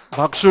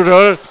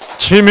박수를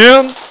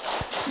치면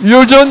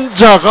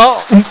유전자가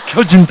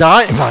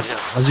켜진다 이 말이야.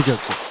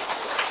 아시겠죠?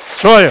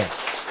 좋아요.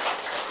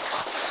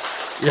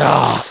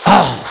 야,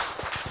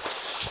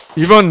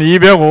 이번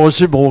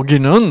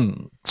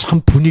 255기는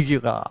참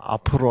분위기가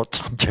앞으로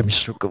참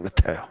재밌을 것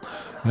같아요.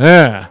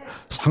 네,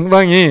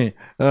 상당히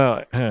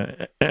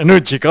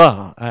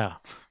에너지가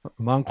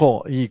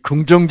많고 이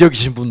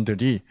긍정적이신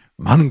분들이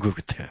많은 것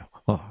같아요.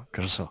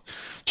 그래서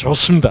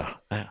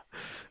좋습니다.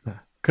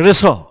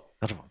 그래서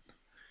여러분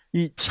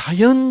이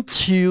자연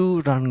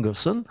치유라는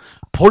것은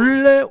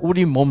본래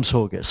우리 몸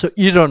속에서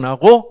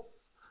일어나고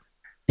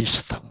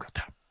있었던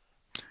거다.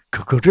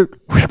 그거를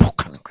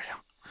회복하는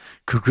거야.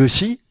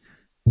 그것이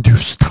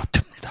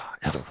뉴스타트입니다,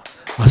 여러분.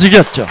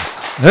 아시겠죠?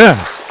 네.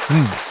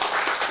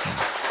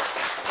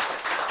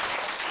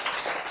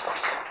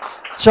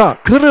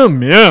 자,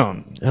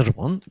 그러면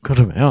여러분,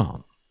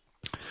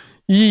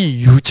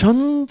 이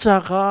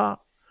유전자가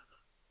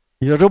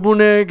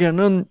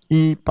여러분에게는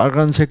이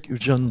빨간색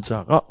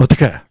유전자가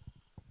어떻게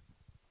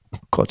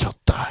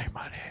꺼졌다 이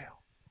말이에요.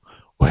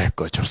 왜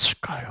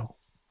꺼졌을까요?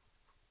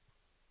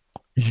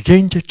 이게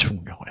이제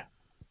중요해.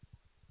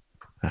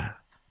 네.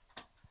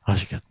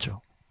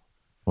 아시겠죠?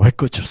 왜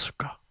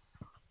꺼졌을까?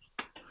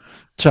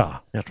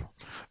 자, 여러분,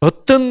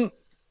 어떤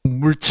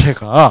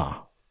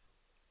물체가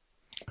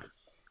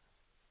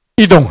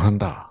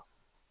이동한다,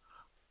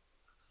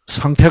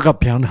 상태가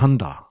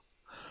변한다.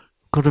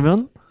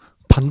 그러면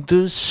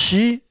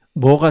반드시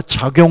뭐가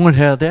작용을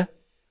해야 돼?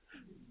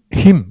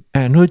 힘,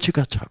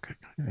 에너지가 작용해.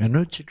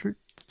 에너지를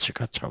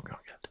지가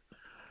작용해야 돼.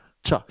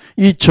 자,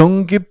 이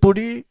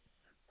전기불이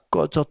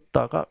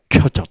꺼졌다가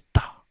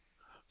켜졌다.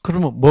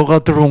 그러면 뭐가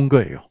들어온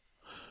거예요?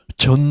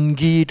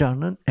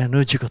 전기라는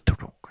에너지가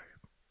들어온 거예요.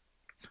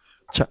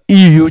 자,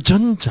 이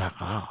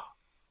유전자가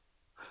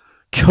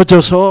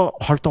켜져서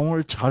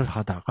활동을 잘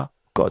하다가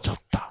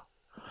꺼졌다.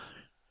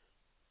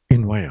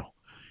 이는 왜요?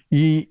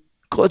 이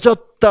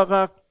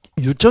꺼졌다가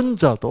이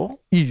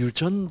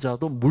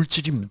유전자도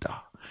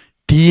물질입니다.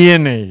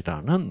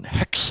 DNA라는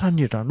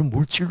핵산이라는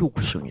물질로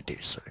구성이 되어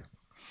있어요.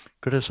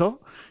 그래서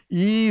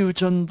이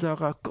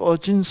유전자가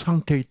꺼진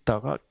상태에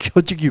있다가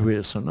켜지기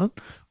위해서는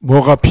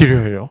뭐가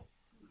필요해요?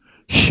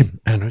 힘,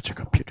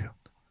 에너지가 필요해요.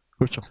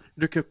 그렇죠.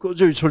 이렇게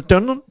꺼져 있을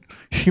때는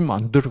힘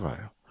안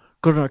들어가요.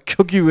 그러나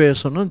켜기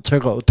위해서는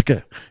제가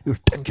어떻게 이걸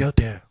당겨야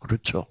돼.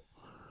 그렇죠.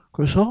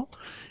 그래서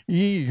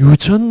이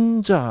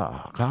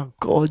유전자가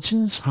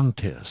꺼진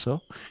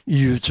상태에서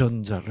이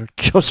유전자를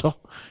켜서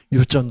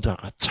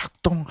유전자가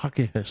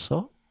작동하게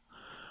해서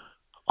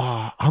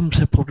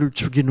암세포를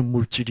죽이는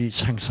물질이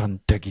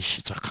생산되기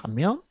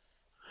시작하면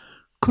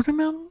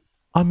그러면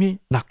암이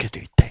낫게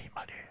돼 있다 이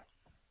말이에요.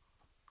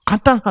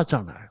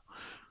 간단하잖아요.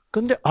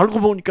 근데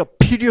알고 보니까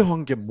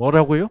필요한 게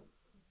뭐라고요?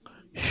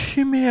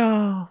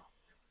 힘이야.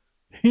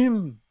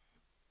 힘.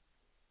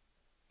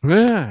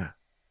 왜?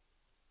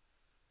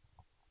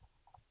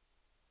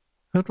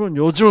 여러분,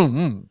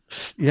 요즘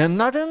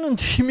옛날에는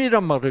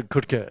힘이란 말을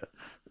그렇게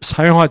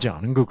사용하지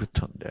않은 것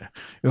같은데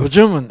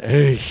요즘은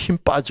에이 힘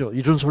빠져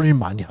이런 소리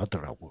많이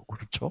하더라고요.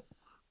 그렇죠?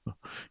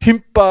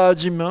 힘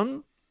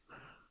빠지면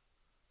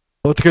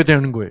어떻게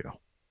되는 거예요?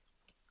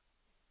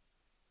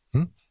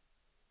 응?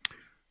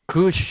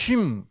 그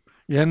힘,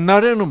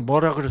 옛날에는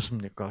뭐라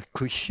그랬습니까?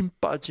 그 힘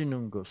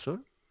빠지는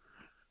것을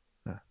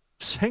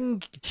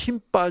힘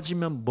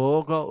빠지면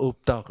뭐가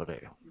없다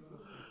그래요?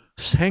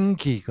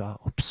 생기가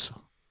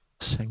없어.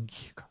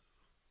 생기가.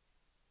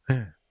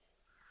 네.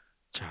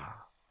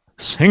 자,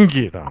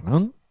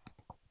 생기라는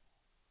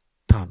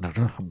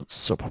단어를 한번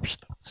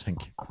써봅시다.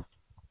 생기.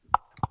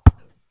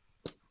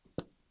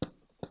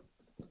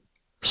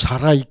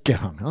 살아있게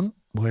하는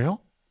뭐예요?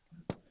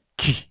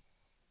 기.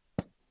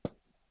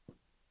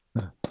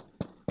 네.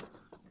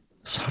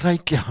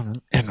 살아있게 하는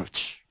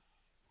에너지.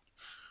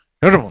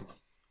 여러분,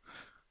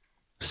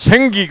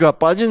 생기가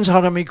빠진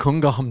사람이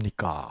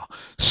건강합니까?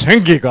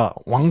 생기가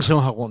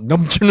왕성하고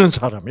넘치는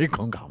사람이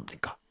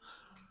건강합니까?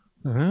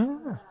 네.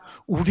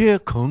 우리의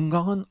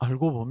건강은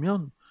알고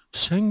보면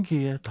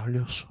생기에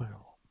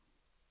달렸어요.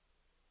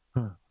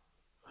 네.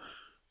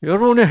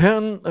 여러분의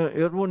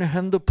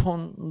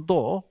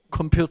핸드폰도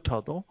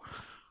컴퓨터도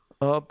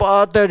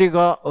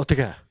배터리가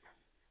어떻게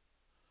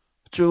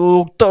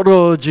쭉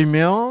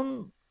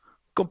떨어지면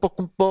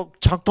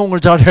끔뻑끔뻑 작동을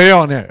잘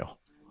해야 안 해요?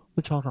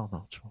 잘 안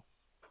하죠.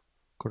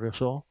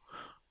 그래서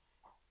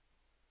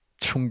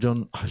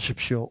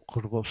충전하십시오.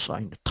 그리고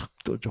사인이 탁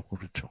뜨죠.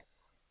 그렇죠.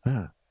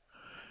 네.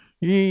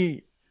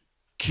 이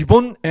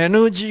기본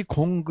에너지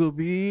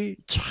공급이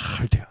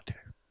잘 돼야 돼요.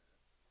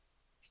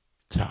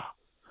 자,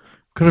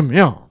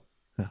 그러면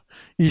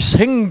이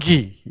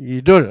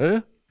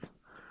생기를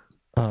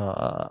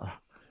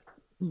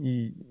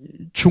이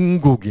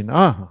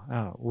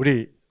중국이나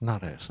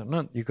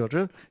우리나라에서는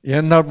이거를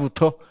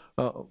옛날부터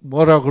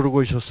뭐라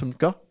그러고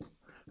있었습니까?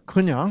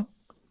 그냥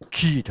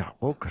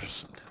기라고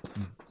그랬습니다.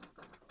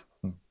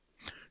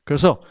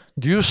 그래서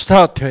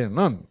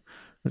뉴스타트에는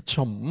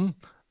좀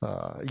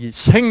이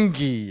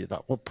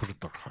생기라고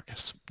부르도록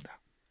하겠습니다.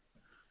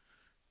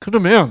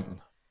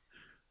 그러면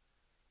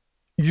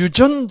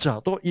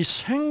유전자도 이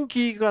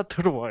생기가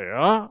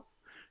들어와야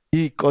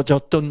이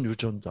꺼졌던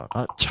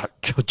유전자가 잘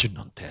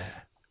켜지는데,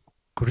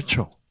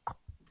 그렇죠?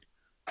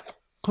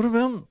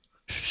 그러면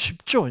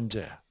쉽죠,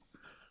 이제.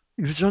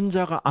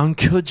 유전자가 안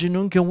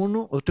켜지는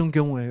경우는 어떤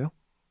경우예요?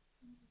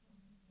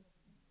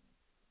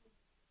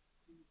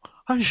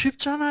 아니,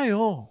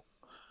 쉽잖아요.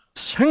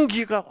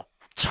 생기가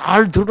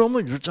잘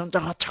들어오면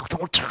유전자가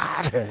작동을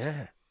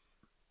잘해.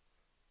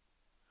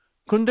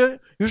 그런데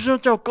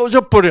유전자가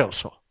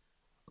꺼져버려서.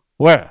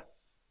 왜?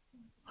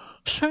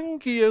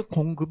 생기의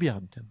공급이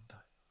안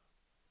된다.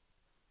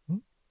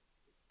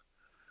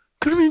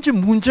 그러면 이제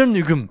문제는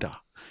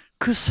이겁니다.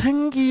 그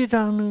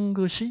생기라는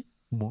것이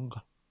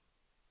뭔가?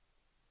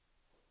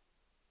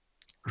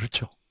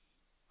 그렇죠?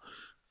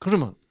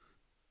 그러면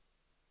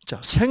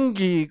자,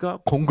 생기가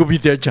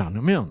공급이 되지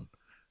않으면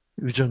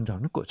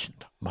유전자는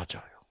꺼진다.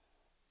 맞아요.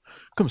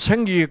 그럼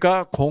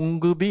생기가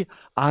공급이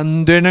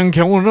안 되는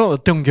경우는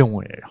어떤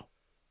경우예요?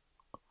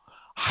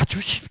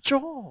 아주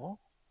쉽죠.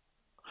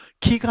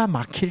 기가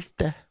막힐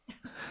때.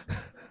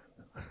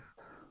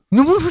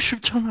 너무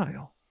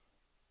쉽잖아요.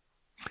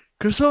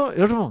 그래서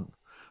여러분,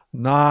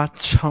 나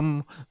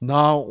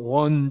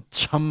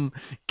원참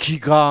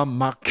기가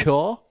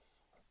막혀.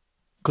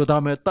 그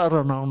다음에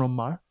따라 나오는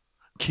말,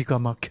 기가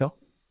막혀?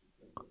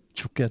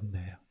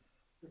 죽겠네요.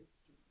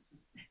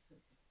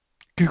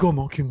 기가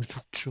막히면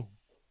죽죠.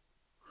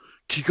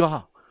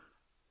 기가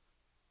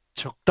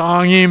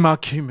적당히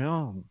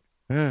막히면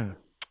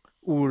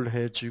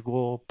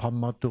우울해지고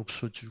밥맛도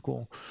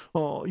없어지고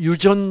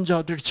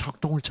유전자들이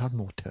작동을 잘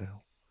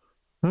못해요.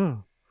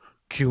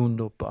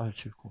 기운도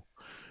빠지고.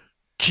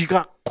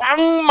 기가 꽉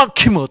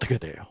막히면 어떻게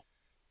돼요?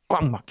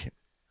 꽉 막히면.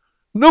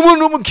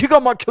 너무너무 기가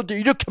막혀도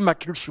이렇게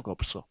막힐 수가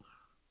없어.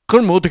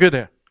 그럼 어떻게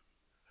돼?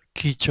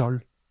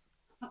 기절.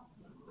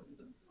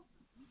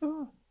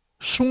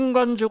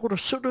 순간적으로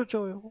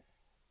쓰러져요.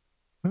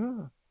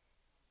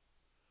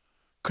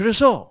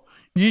 그래서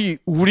이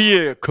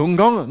우리의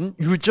건강은,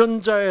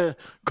 유전자의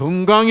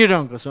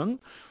건강이라는 것은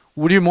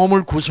우리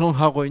몸을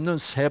구성하고 있는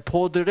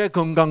세포들의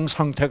건강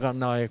상태가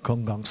나의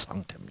건강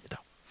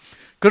상태입니다.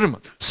 그러면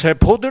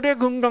세포들의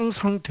건강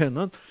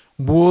상태는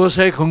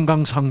무엇의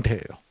건강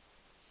상태예요?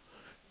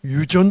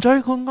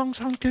 유전자의 건강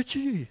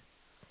상태지.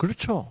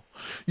 그렇죠?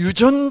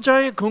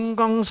 유전자의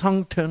건강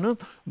상태는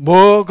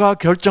뭐가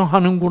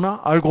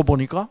결정하는구나 알고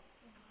보니까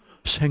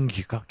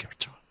생기가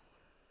결정.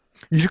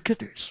 이렇게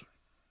돼 있어요.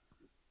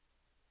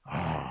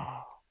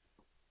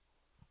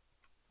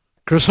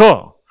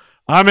 그래서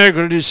암에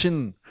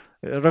걸리신,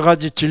 여러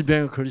가지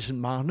질병에 걸리신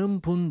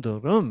많은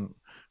분들은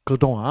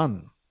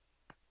그동안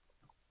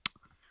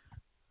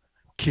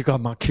기가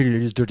막힐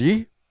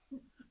일들이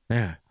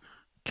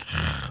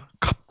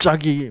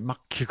갑자기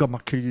막 기가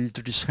막힐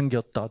일들이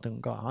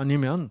생겼다든가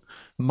아니면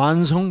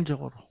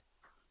만성적으로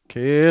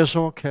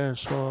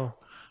계속해서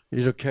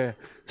이렇게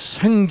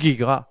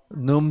생기가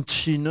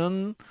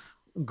넘치는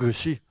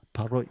것이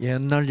바로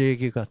옛날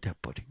얘기가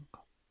돼버린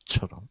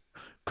것처럼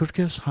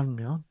그렇게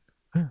살면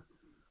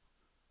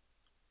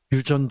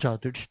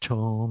유전자들이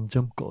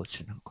점점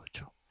꺼지는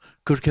거죠.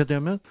 그렇게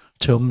되면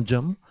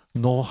점점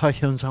노화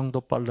현상도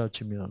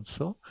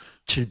빨라지면서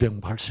질병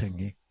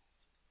발생이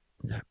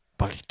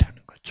빨리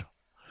되는 거죠.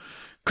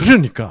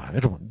 그러니까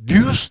여러분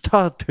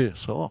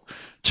뉴스타트에서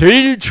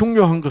제일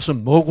중요한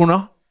것은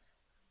뭐구나?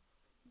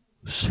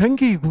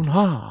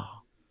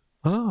 생기구나.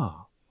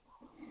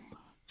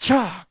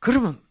 자,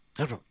 그러면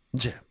여러분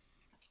이제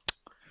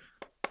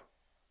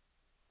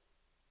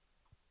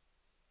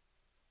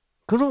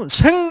그럼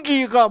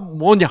생기가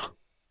뭐냐?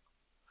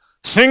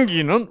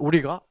 생기는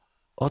우리가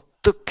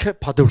어떻게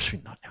받을 수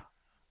있느냐?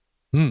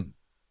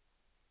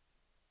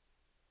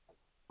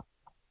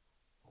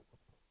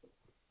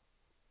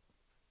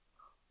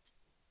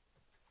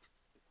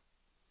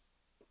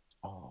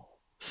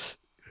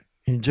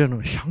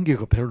 이제는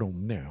향기가 별로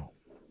없네요.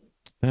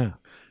 네.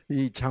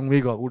 이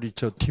장미가 우리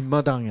저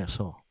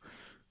뒷마당에서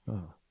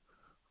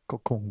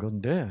꺾어 온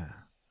건데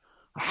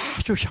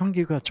아주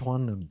향기가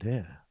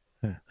좋았는데,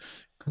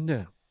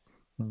 근데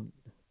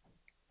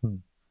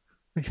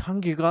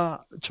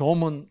향기가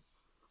좋으면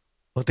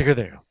어떻게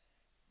돼요?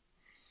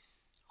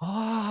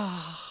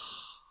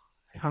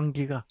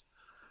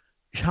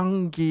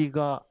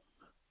 향기가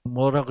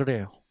뭐라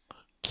그래요?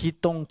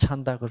 기똥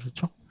찬다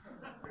그러죠?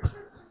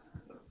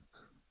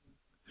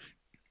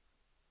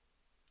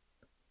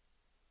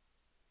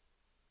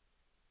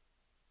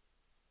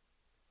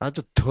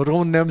 아주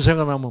더러운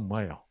냄새가 나면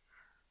뭐예요?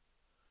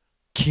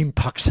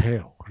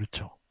 김박새요.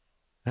 그렇죠?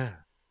 네.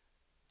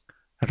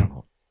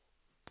 여러분,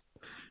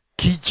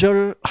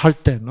 기절할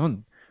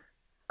때는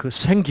그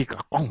생기가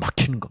꽉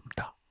막히는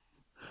겁니다.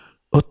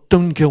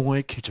 어떤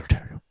경우에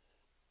기절해요?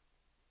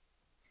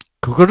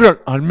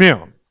 그거를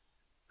알면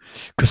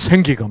그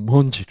생기가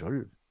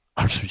뭔지를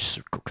알 수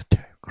있을 것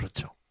같아요.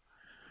 그렇죠?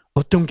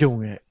 어떤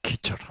경우에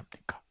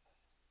기절합니까?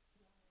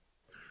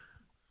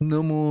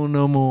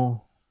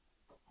 너무너무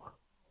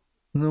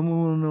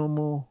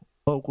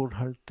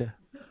억울할 때,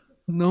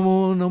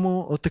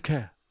 너무너무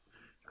어떻게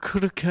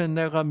그렇게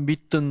내가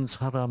믿던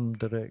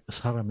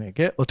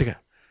사람에게 어떻게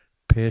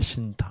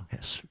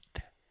배신당했을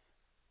때,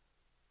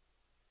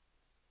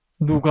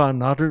 누가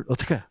나를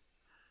어떻게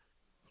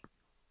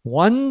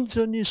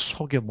완전히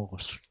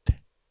속여먹었을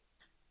때,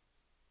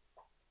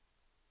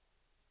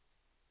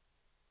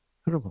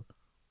 여러분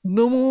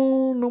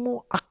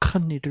너무너무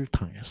악한 일을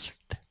당했을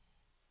때,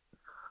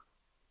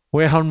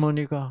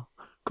 외할머니가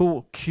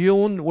그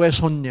귀여운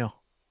외손녀가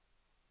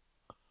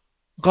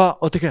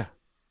어떻게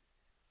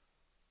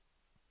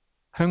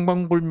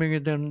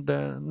행방불명이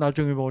되는데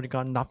나중에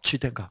보니까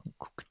납치돼 간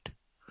것 같아.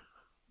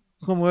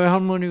 그럼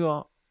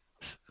외할머니가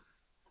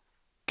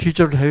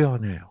기절해야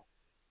하네요.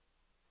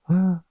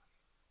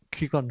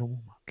 기가 너무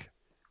막혀.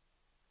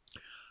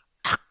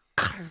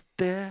 악할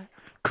때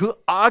그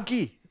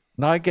악이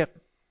나에게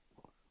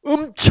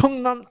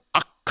엄청난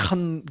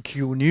악한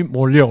기운이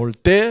몰려올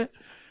때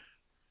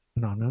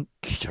나는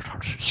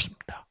기절할 수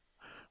있습니다.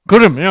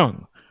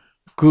 그러면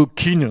그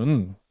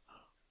기는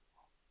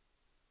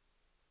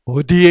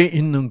어디에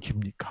있는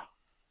기입니까?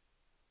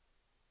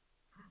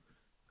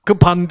 그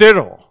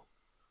반대로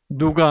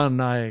누가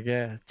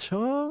나에게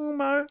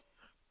정말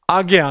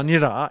악이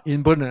아니라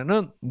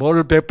이번에는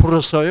뭘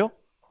베풀었어요?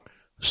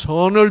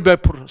 선을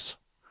베풀었어.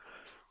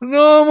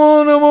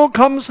 너무너무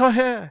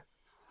감사해.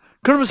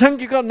 그럼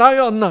생기가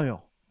나요, 안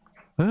나요?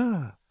 네.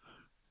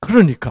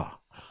 그러니까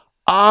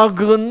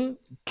악은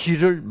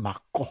길을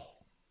막고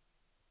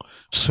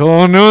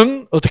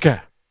선은 어떻게?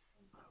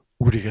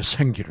 우리에게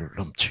생기를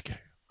넘치게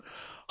해요.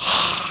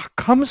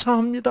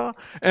 감사합니다.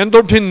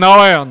 엔돌핀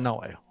나와요, 안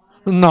나와요?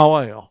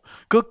 나와요.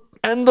 그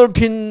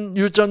엔돌핀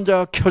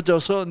유전자가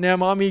켜져서 내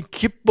마음이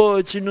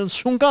기뻐지는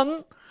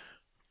순간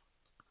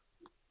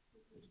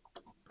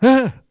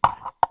네,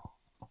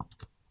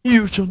 이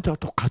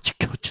유전자도 같이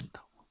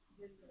켜진다.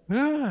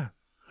 네.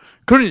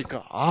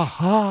 그러니까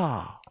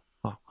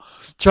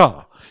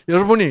자,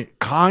 여러분이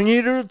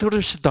강의를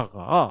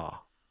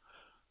들으시다가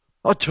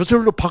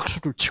저절로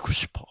박수를 치고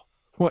싶어.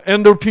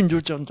 엔돌핀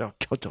유전자가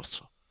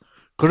켜졌어.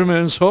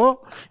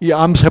 그러면서 이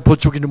암세포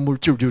죽이는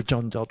물질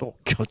유전자도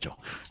켜져.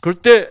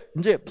 그럴 때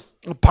이제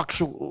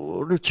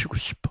박수를 치고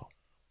싶어.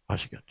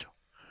 아시겠죠?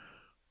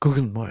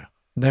 그건 뭐예요?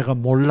 내가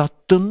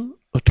몰랐던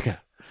어떻게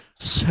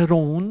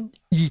새로운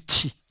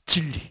이치,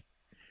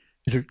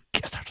 진리를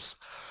깨달았어.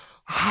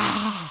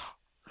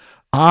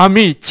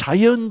 암이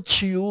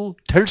자연치유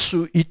될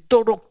수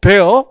있도록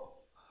되어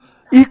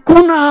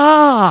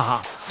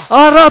있구나.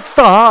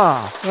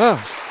 알았다.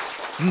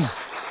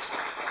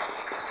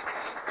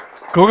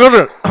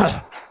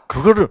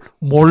 그거를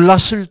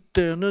몰랐을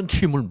때는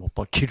힘을 못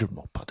받아, 기를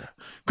못 받아요.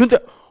 근데,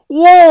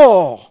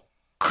 와!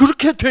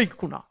 그렇게 돼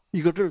있구나.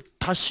 이거를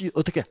다시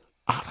어떻게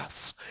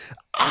알았어.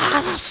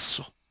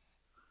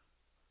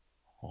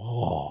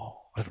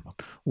 여러분,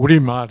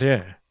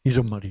 우리말에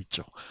이런 말이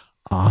있죠.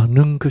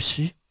 아는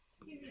것이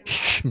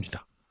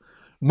힘이다.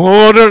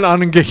 뭐를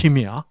아는 게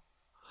힘이야?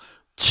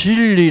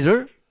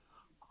 진리를,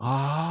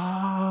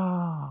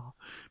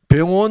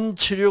 병원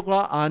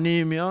치료가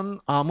아니면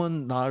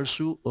암은 나을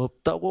수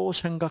없다고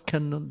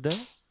생각했는데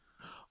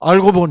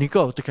알고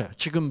보니까 어떻게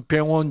지금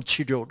병원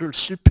치료를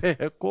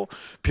실패했고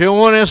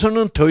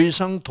병원에서는 더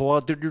이상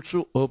도와드릴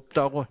수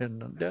없다고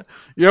했는데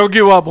여기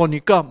와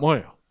보니까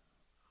뭐예요?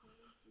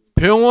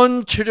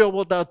 병원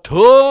치료보다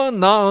더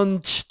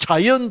나은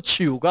자연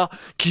치유가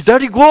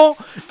기다리고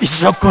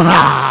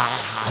있었구나.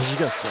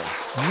 아시겠죠?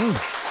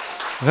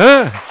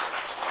 네.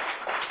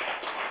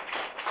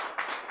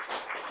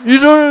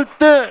 이럴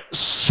때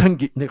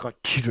내가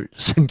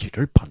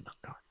생기를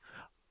받는다.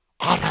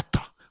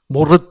 알았다.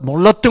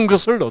 몰랐던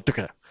것을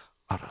어떻게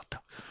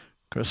알았다.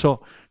 그래서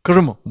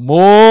그러면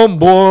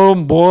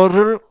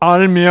뭐를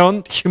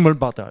알면 힘을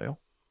받아요?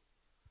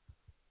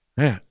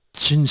 네,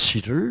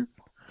 진리를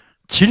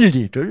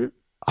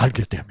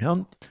알게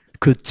되면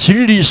그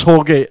진리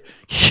속에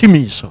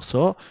힘이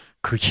있어서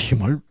그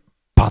힘을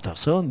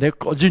받아서 내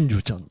꺼진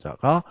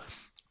유전자가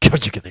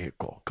켜지게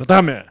되겠고, 그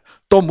다음에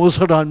또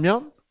무엇을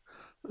알면?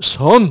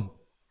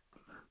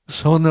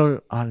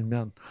 선을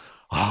알면,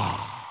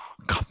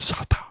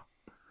 감사하다.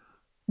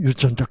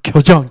 유전자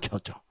켜져 안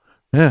켜져?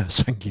 네,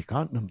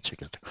 생기가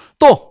넘치게 돼.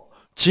 또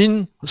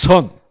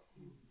진선미,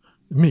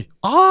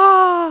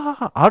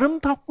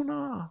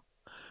 아름답구나.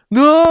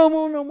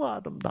 너무너무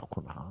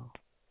아름답구나.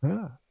 네.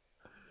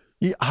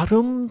 이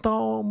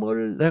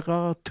아름다움을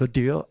내가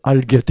드디어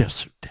알게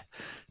됐을 때,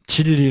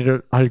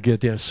 진리를 알게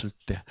되었을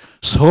때,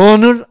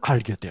 선을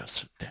알게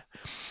되었을 때,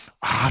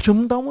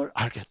 아름다움을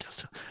알게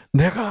되었어요.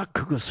 내가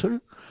그것을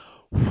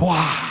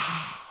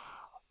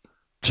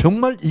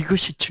정말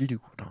이것이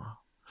진리구나.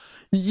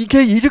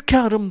 이게 이렇게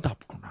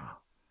아름답구나.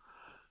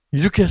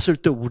 이렇게 했을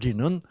때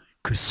우리는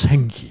그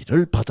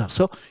생기를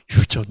받아서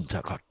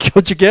유전자가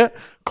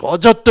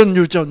꺼졌던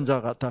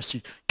유전자가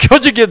다시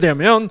켜지게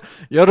되면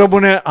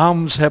여러분의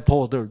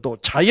암세포들도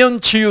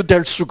자연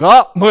치유될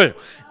수가 뭐예요?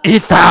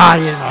 있다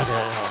이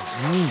말이에요.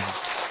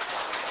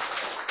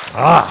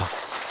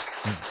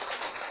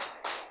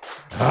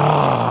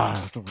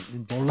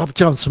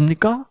 놀랍지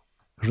않습니까?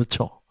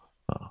 그렇죠.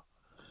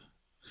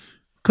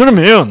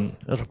 그러면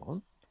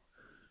여러분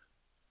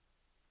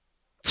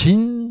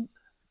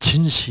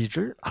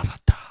진실을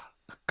알았다.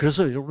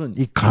 그래서 여러분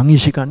이 강의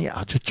시간이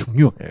아주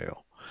중요해요.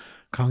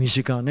 강의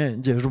시간에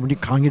이제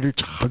여러분이 강의를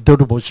잘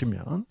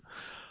들어보시면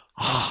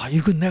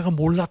이건 내가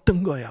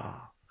몰랐던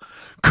거야.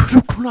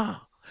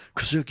 그렇구나.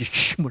 그래서 여기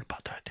힘을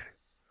받아야 돼요.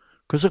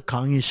 그래서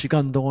강의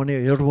시간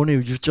동안에 여러분의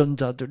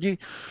유전자들이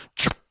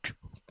쭉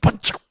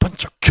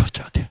번쩍번쩍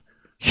켜져야 돼.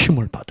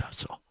 힘을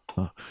받아서.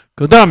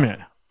 그 다음에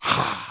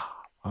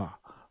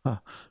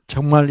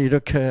정말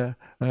이렇게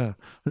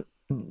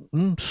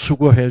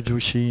수고해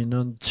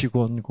주시는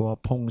직원과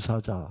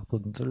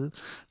봉사자분들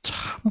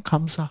참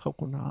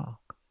감사하구나.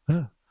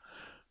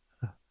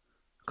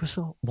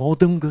 그래서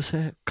모든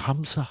것에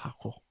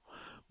감사하고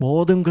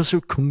모든 것을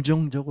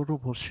긍정적으로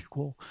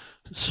보시고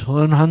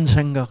선한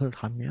생각을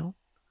하며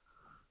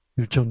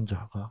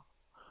유전자가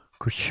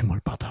그 힘을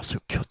받아서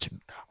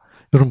켜집니다.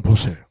 여러분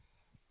보세요.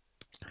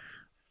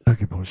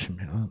 여기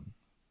보시면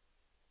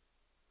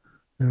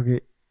여기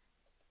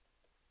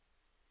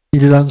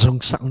일란성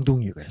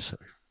쌍둥이가 있어요.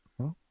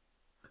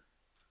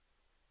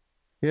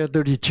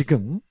 얘들이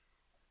지금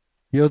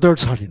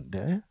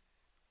 8살인데,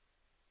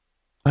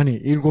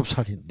 아니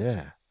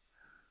 7살인데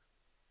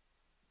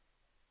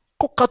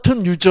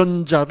똑같은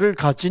유전자를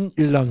가진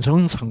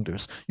일란성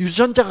쌍둥이였어요.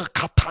 유전자가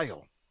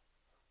같아요.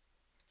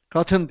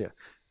 같은데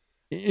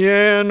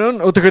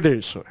얘는 어떻게 되어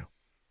있어요?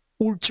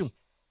 우울증.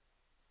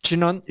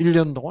 지난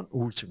 1년 동안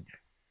우울증이에요.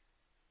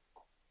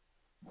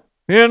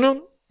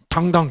 얘는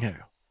당당해요.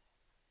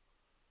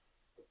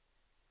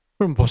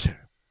 그럼 보세요.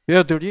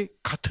 얘들이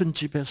같은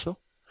집에서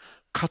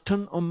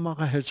같은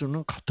엄마가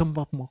해주는 같은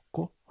밥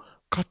먹고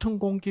같은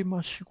공기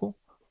마시고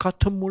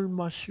같은 물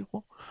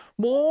마시고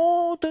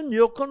모든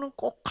여건은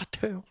꼭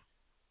같아요.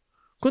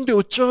 그런데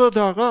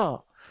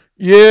어쩌다가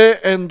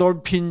얘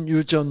엔돌핀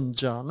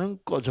유전자는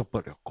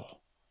꺼져버렸고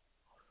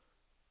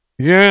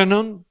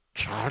얘는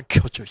잘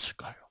켜져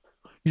있을까요?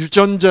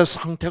 유전자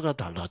상태가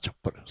달라져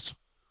버렸어.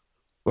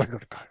 왜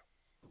그럴까요?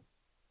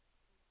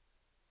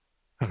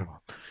 여러분,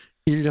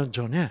 1년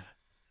전에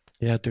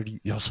얘들이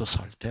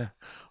 6살 때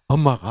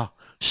엄마가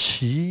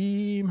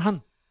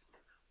심한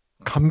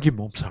감기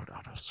몸살을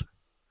앓았어요.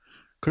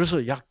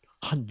 그래서 약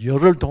한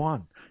열흘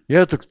동안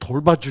얘들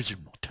돌봐주지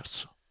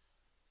못했어.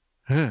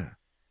 예.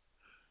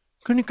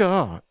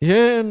 그러니까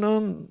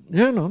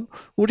얘는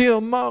우리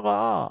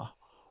엄마가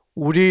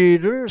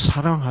우리를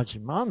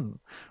사랑하지만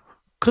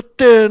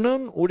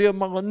그때는 우리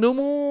엄마가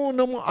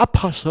너무너무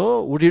아파서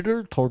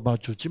우리를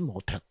돌봐주지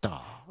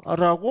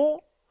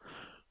못했다라고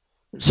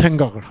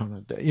생각을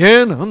하는데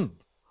얘는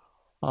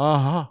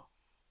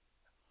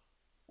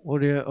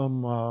우리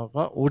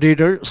엄마가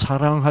우리를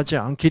사랑하지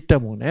않기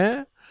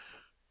때문에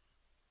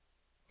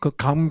그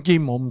감기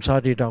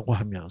몸살이라고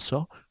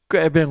하면서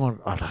꾀병을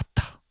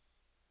앓았다.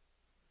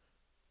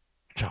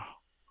 자,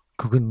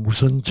 그건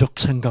무선적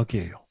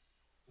생각이에요.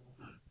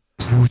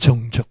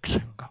 부정적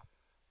생각.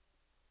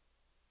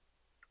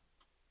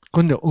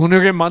 그런데 어느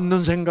게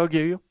맞는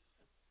생각이에요?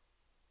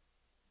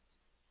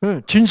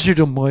 네,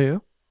 진실은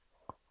뭐예요?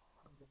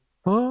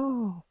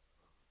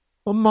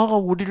 엄마가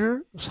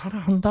우리를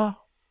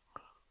사랑한다.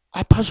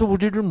 아파서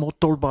우리를 못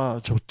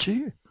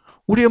돌봐줬지.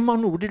 우리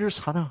엄마는 우리를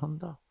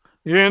사랑한다.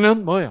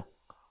 얘는 뭐예요?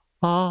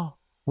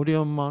 우리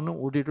엄마는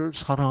우리를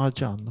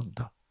사랑하지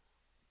않는다.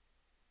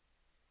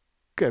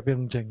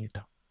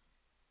 꾀병쟁이다.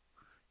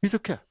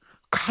 이렇게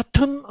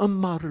같은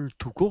엄마를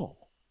두고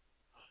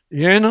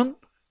얘는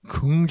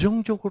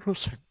긍정적으로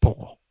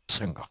보고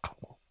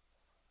생각하고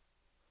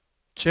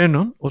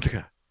쟤는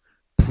어떻게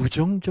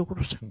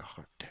부정적으로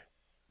생각할 때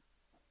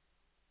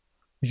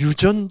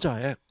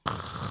유전자에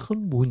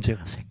큰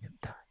문제가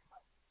생긴다.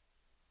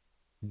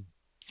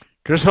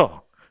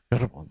 그래서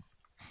여러분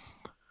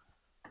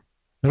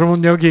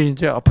여기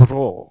이제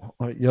앞으로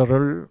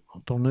열흘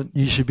또는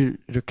 20일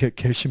이렇게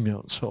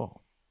계시면서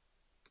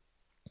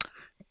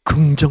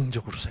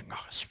긍정적으로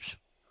생각하십시오.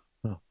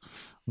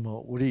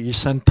 뭐 우리 이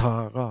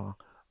센터가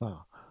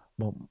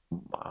뭐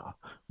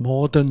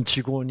모든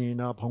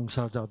직원이나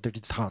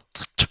봉사자들이 다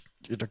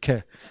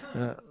이렇게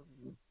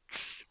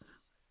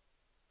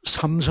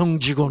삼성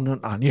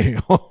직원은 아니에요.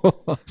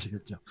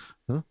 아시겠죠?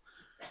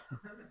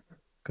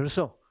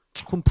 그래서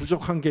조금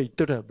부족한 게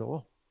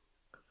있더라도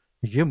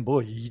이게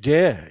뭐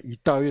이래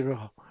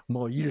이따위로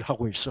뭐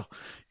일하고 있어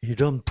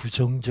이런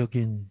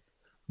부정적인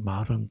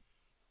말은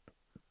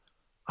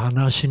안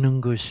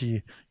하시는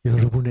것이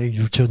여러분의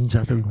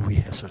유전자를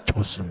위해서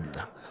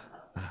좋습니다.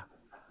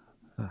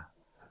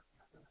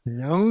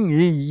 영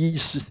이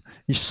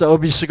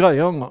서비스가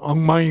영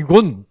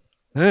엉망이군.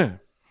 네.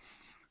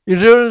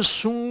 이럴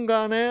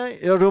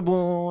순간에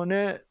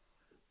여러분의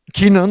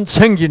기는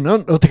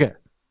생기는 어떻게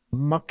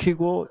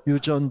막히고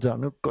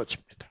유전자는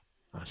꺼집니다.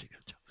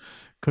 아시겠죠?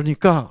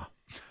 그러니까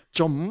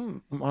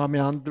좀 마음에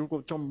안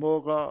들고 좀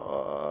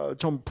뭐가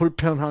좀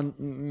불편한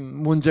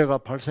문제가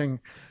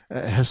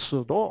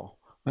발생했어도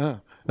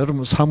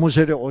여러분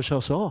사무실에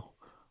오셔서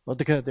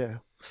어떻게 해야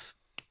돼요?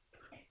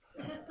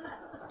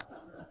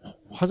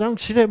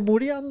 화장실에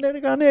물이 안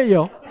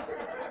내려가네요.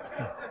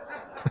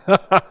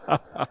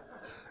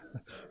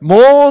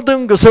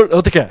 모든 것을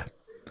어떻게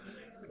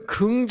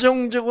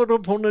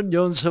긍정적으로 보는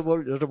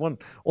연습을 여러분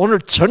오늘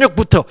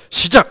저녁부터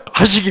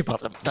시작하시기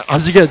바랍니다.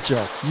 아시겠죠?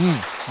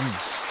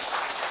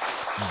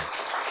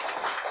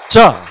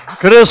 자,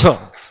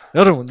 그래서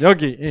여러분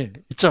여기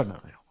있잖아요.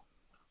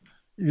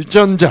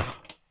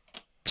 유전자.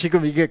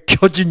 지금 이게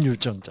켜진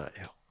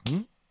유전자예요.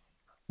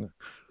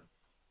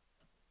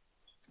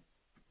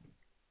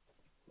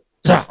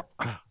 자,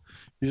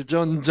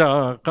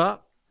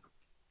 유전자가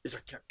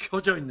이렇게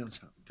켜져 있는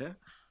상태.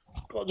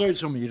 꺼져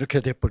있으면 이렇게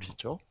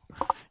돼버리죠.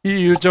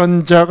 이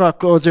유전자가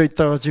꺼져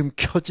있다가 지금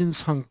켜진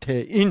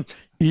상태인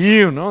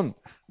이유는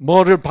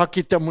뭐를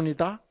받기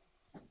때문이다?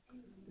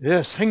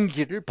 예,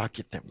 생기를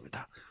받기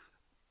때문이다.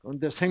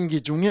 그런데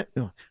생기 중에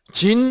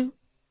진,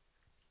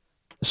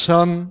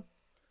 선,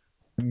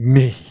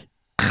 미.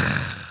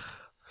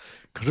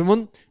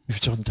 그러면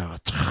유전자가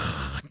쫙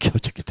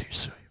켜지게 돼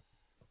있어요.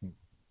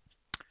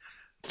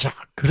 자,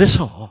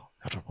 그래서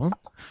여러분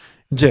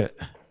이제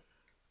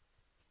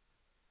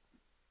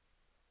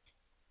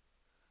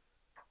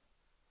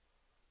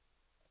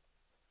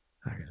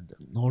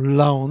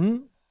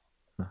놀라운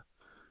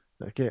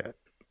이렇게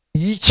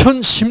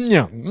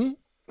 2010년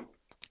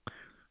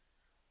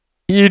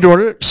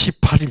 1월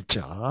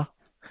 18일자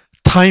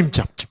타임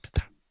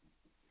잡지입니다.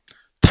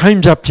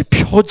 타임 잡지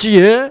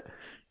표지에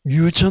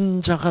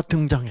유전자가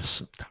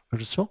등장했습니다.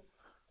 그렇죠?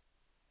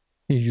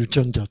 이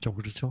유전자죠,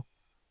 그렇죠?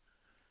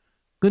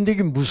 근데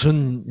이게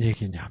무슨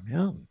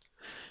얘기냐면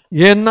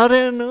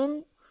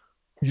옛날에는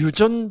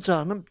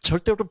유전자는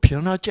절대로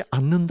변하지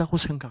않는다고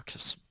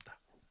생각했습니다.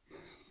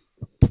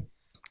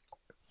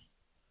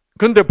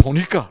 그런데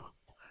보니까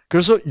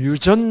그래서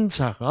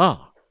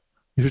유전자가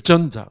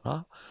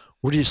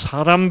우리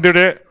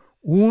사람들의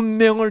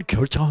운명을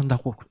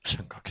결정한다고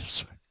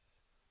생각했어요.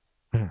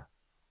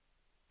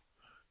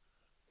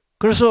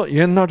 그래서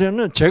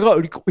옛날에는 제가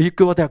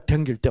의과대학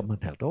다닐 때만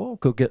해도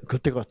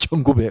그때가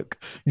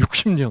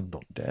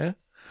 1960년도인데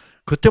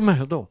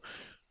그때만 해도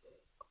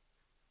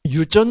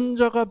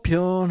유전자가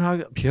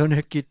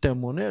변했기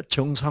때문에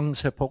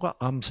정상세포가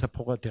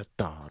암세포가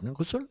됐다는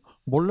것을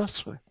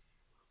몰랐어요.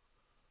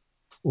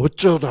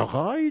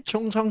 어쩌다가 이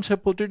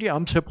정상세포들이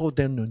암세포가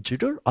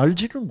됐는지를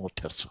알지를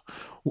못했어.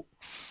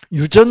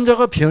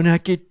 유전자가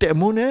변했기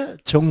때문에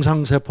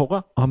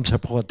정상세포가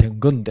암세포가 된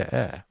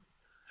건데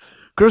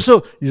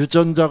그래서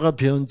유전자가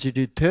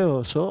변질이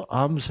되어서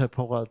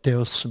암세포가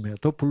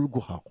되었음에도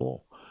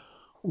불구하고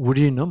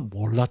우리는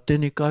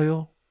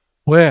몰랐다니까요.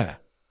 왜?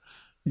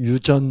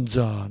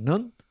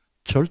 유전자는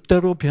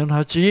절대로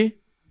변하지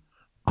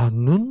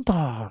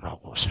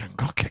않는다라고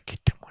생각했기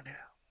때문이에요.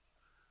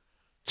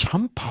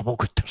 참 바보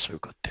같았어요,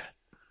 그때.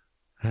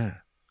 네.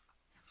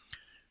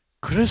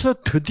 그래서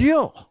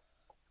드디어,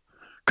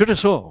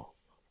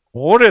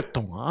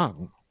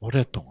 오랫동안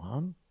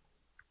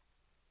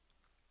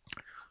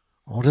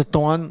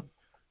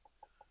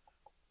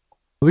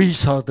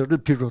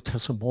의사들을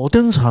비롯해서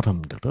모든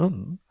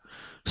사람들은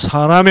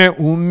사람의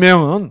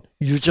운명은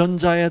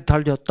유전자에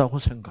달렸다고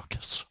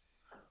생각했어.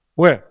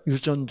 왜?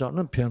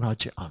 유전자는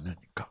변하지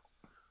않으니까.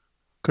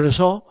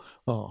 그래서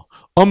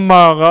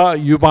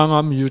엄마가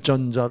유방암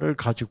유전자를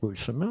가지고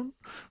있으면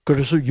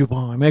그래서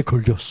유방암에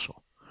걸렸어.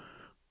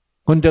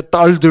 그런데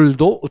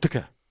딸들도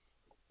어떻게?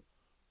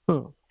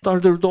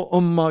 딸들도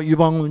엄마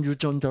유방암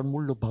유전자를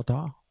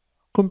물려받아.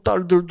 그럼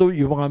딸들도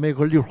유방암에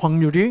걸릴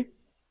확률이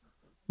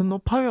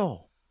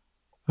높아요.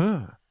 네.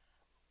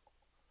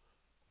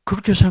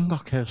 그렇게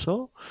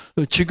생각해서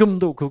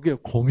지금도 그게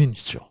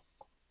고민이죠.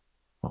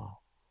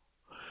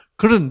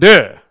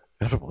 그런데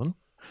여러분,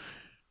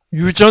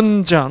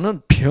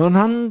 유전자는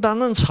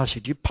변한다는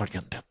사실이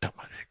발견됐단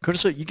말이에요.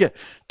 그래서 이게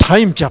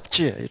타임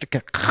잡지에 이렇게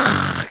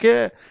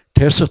크게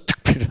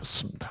대서특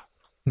필요했습니다.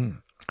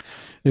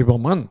 이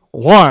보면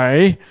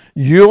Why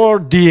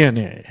your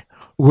DNA,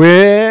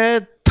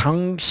 왜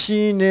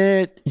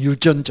당신의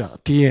유전자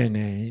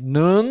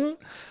DNA는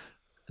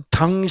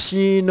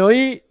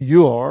당신의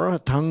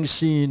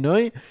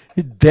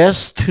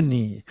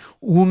destiny,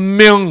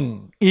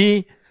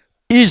 운명이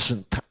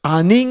isn't,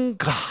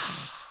 아닌가라는,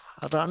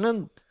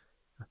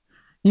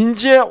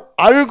 이제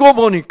알고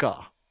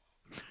보니까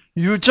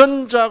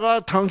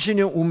유전자가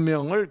당신의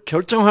운명을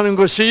결정하는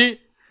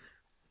것이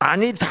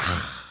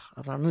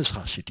아니다라는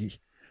사실이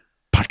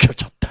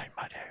밝혀졌다 이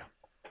말이에요.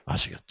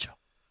 아시겠죠?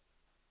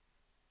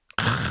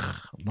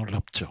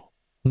 놀랍죠?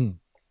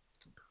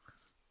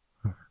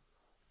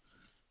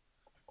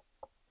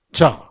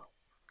 자,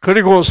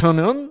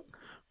 그리고서는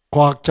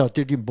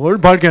과학자들이 뭘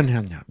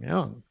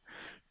발견했냐면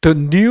The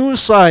New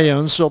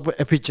Science of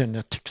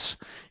Epigenetics.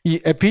 이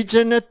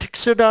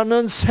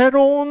Epigenetics라는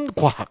새로운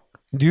과학,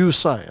 New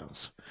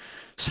Science,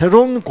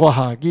 새로운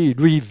과학이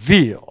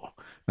reveal,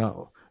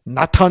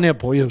 나타내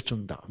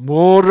보여준다.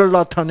 뭐를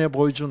나타내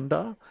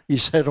보여준다? 이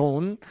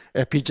새로운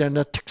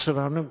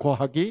Epigenetics라는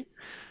과학이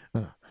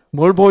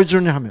뭘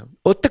보여주냐 하면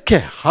어떻게,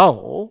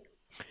 how,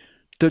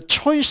 the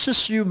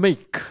choices you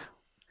make,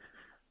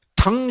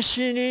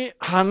 당신이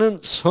하는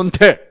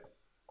선택,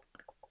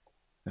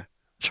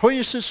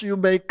 choices you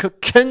make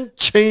can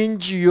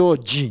change your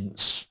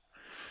genes.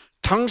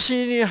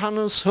 당신이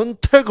하는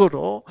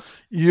선택으로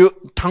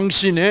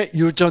당신의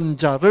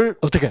유전자를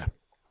어떻게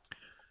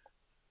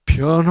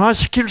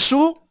변화시킬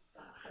수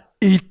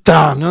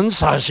있다는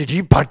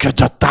사실이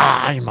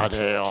밝혀졌다 이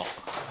말이에요.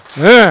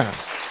 네.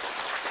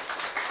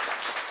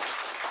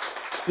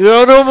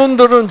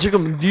 여러분들은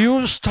지금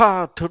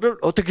뉴스타트를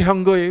어떻게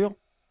한 거예요?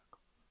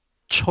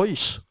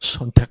 초이스,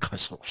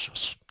 선택해서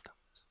오셨습니다.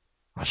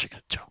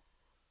 아시겠죠?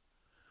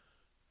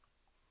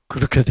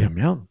 그렇게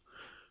되면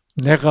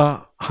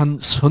내가 한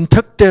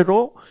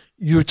선택대로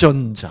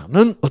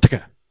유전자는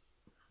어떻게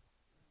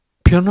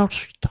변할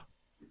수 있다.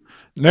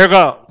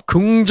 내가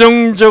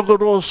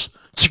긍정적으로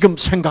지금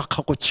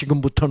생각하고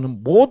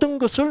지금부터는 모든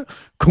것을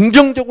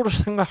긍정적으로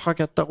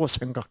생각하겠다고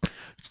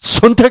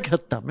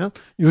선택했다면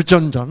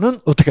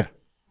유전자는 어떻게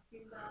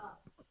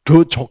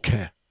더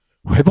좋게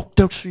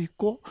회복될 수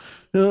있고,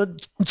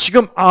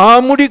 지금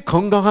아무리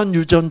건강한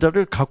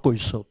유전자를 갖고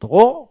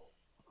있어도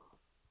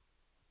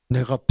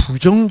내가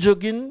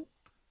부정적인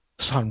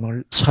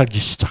삶을 살기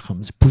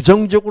시작하면서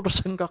부정적으로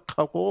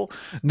생각하고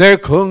내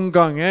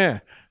건강에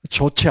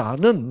좋지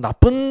않은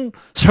나쁜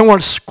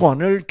생활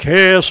습관을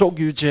계속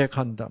유지해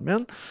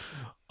간다면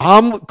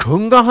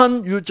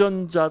건강한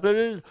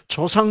유전자를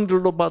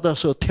조상들로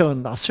받아서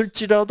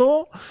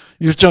태어났을지라도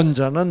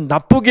유전자는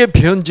나쁘게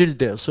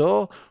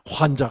변질돼서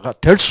환자가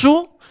될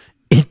수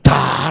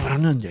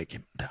있다라는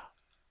얘기입니다.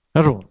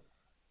 여러분,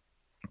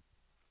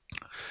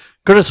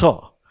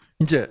 그래서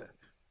이제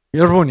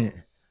여러분이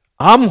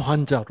암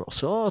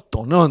환자로서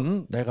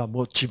또는 내가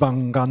뭐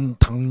지방간,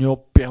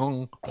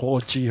 당뇨병,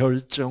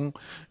 고지혈증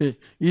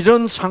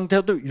이런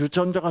상태도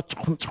유전자가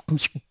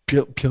조금씩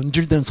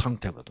변질된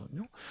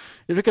상태거든요.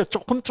 이렇게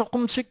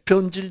조금씩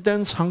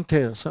변질된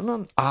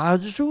상태에서는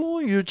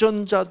아주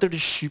유전자들이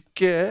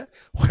쉽게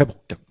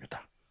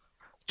회복됩니다.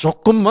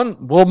 조금만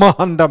뭐만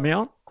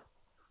한다면,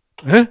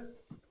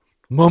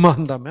 뭐만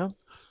한다면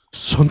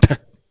선택.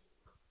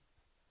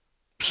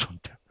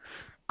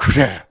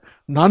 그래,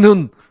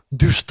 나는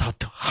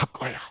뉴스타트 할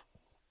거야.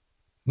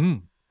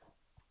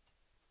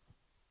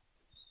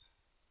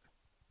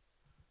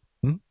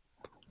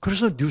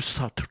 그래서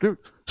뉴스타트를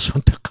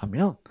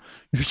선택하면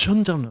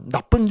유전자는,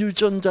 나쁜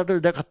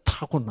유전자를 내가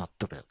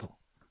타고났더라도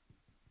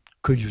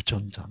그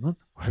유전자는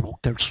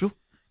회복될 수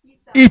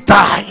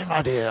있다 이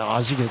말이에요.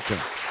 아시겠죠?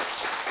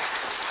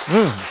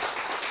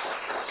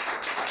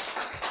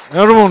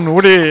 여러분,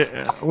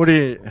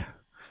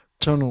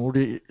 저는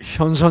우리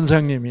현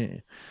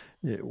선생님이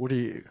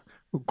우리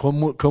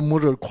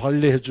건물을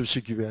관리해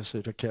주시기 위해서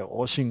이렇게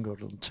오신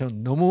것은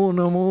저는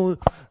너무너무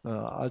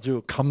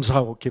아주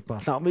감사하고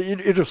기뻐서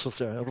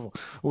이랬었어요. 여러분,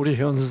 우리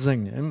현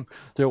선생님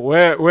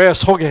왜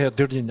소개해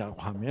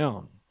드리냐고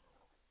하면,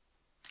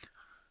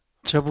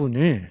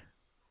 저분이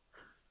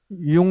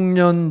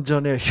 6년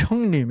전에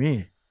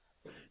형님이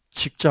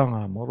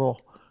직장암으로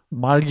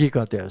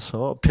말기가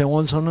돼서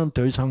병원서는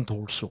더 이상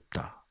도울 수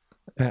없다.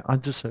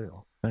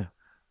 앉으세요.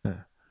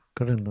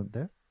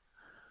 그랬는데,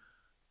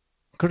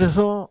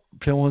 그래서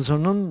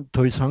병원에서는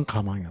더 이상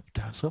가망이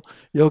없다 해서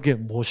여기에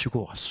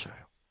모시고 왔어요.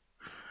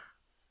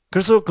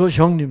 그래서 그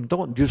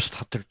형님도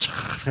뉴스타트를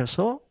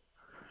잘해서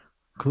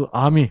그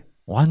암이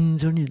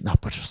완전히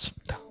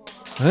나빠졌습니다.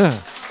 네.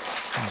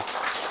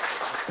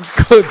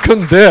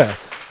 근데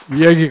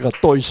얘기가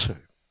또 있어요.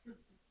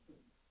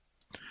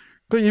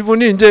 그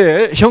이분이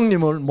이제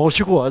형님을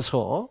모시고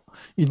와서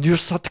이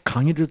뉴스타트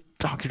강의를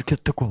딱 이렇게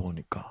듣고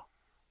보니까,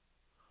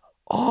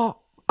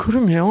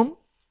 그러면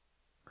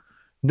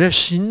내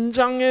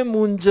신장의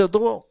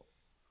문제도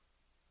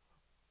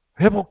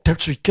회복될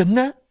수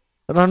있겠네?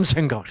 라는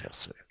생각을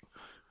했어요.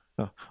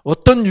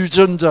 어떤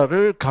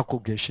유전자를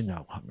갖고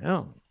계시냐고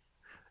하면,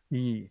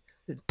 이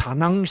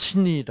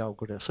다낭신이라고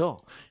그래서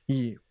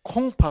이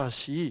콩팥에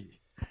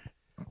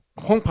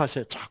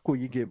자꾸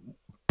이게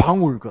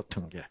방울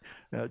같은 게,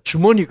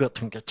 주머니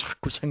같은 게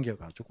자꾸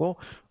생겨가지고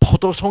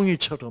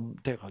포도송이처럼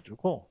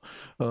돼가지고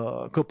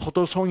그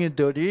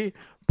포도송이들이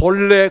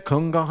본래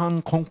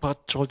건강한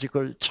콩팥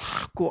조직을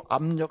자꾸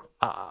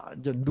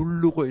이제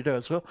누르고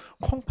이래서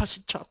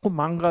콩팥이 자꾸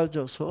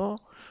망가져서,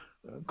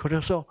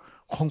 그래서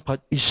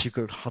콩팥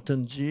이식을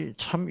하든지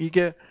참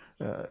이게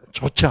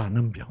좋지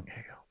않은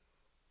병이에요.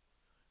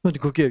 그런데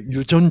그게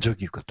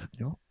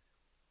유전적이거든요.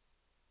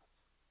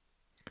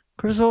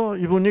 그래서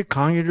이분이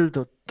강의를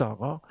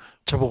듣다가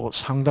저보고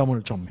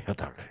상담을 좀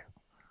해달래요.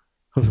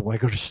 그래서 왜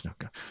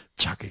그러시냐니까,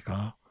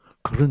 자기가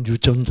그런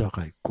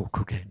유전자가 있고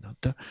그게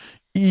있는데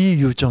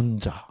이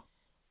유전자도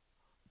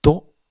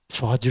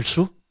좋아질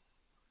수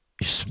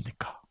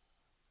있습니까?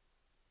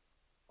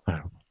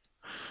 여러분.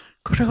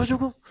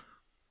 그래가지고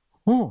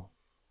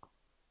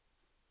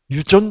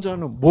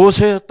유전자는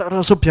무엇에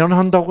따라서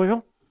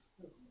변한다고요?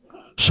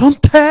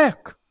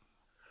 선택!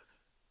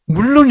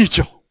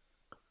 물론이죠.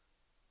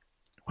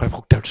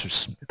 회복될 수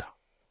있습니다.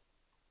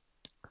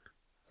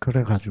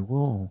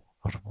 그래가지고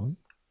여러분,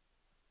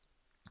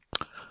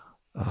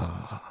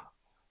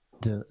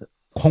 이제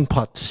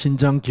콩팥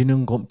신장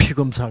기능 피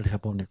검사를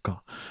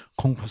해보니까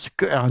콩팥이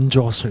꽤 안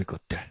좋았어요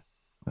그때.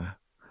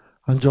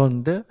 안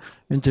좋았는데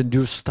이제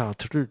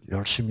뉴스타트를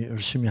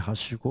열심히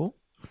하시고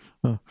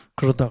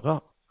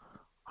그러다가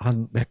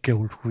한 몇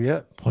개월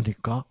후에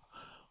보니까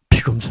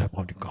피 검사해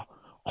보니까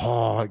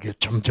이게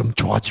점점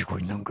좋아지고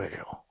있는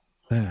거예요.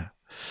 네.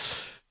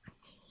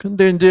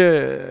 근데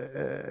이제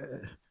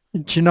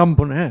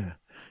지난번에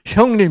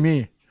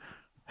형님이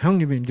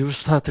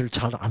뉴스타트를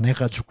잘 안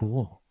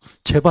해가지고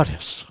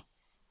재발했어.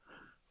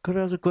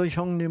 그래서 그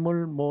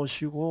형님을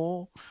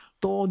모시고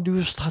또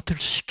뉴스타트를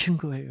시킨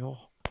거예요.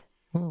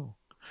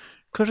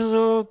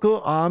 그래서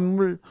그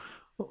암을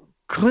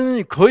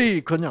거의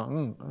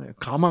그냥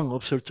가망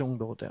없을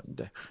정도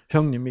되는데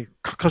형님이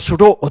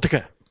가까스로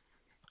어떻게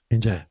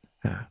이제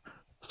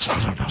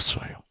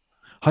살아났어요.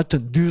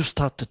 하여튼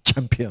뉴스타트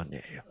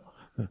챔피언이에요.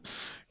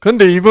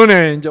 그런데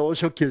이번에 이제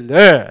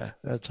오셨길래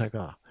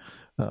제가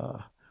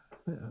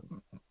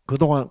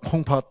그동안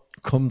콩팥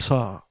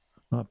검사,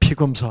 피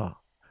검사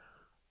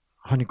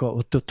하니까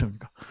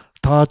어떻습니까?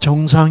 다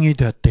정상이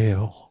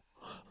됐대요.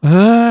 네.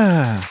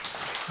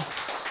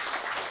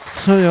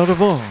 그래서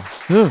여러분,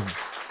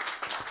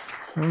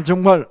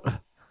 정말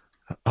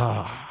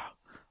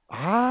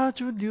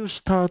아주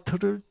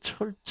뉴스타트를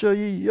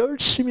철저히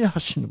열심히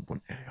하시는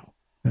분이에요.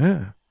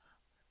 네.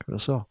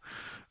 그래서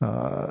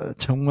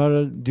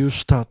정말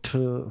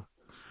뉴스타트,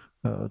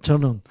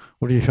 저는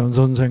우리 현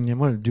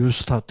선생님을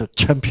뉴스타트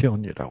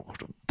챔피언이라고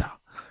그럽니다.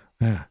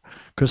 네.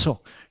 그래서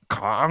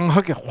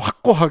강하게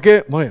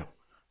확고하게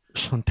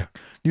선택.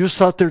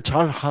 뉴스타트를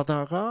잘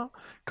하다가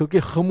그게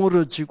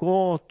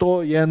허물어지고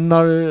또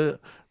옛날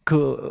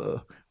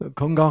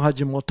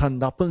건강하지 못한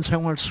나쁜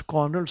생활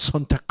습관을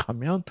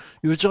선택하면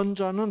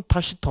유전자는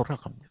다시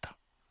돌아갑니다.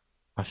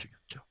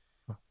 아시겠죠?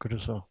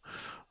 그래서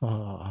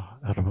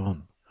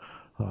여러분,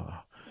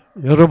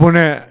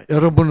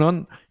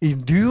 여러분은 이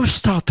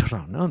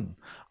뉴스타트라는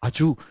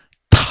아주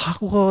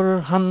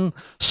탁월한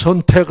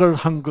선택을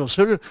한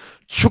것을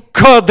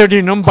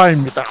축하드리는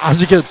바입니다.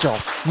 아시겠죠?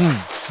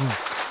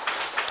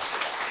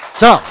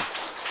 자,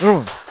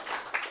 여러분,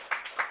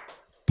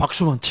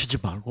 박수만 치지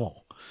말고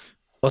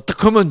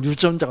어떻게 하면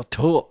유전자가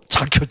더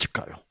잘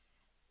켜질까요?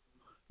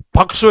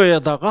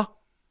 박수에다가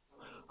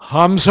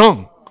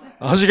함성.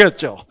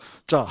 아시겠죠?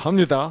 자,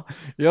 합니다.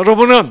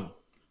 여러분은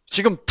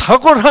지금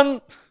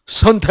탁월한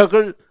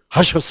선택을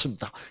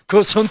하셨습니다.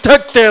 그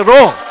선택대로,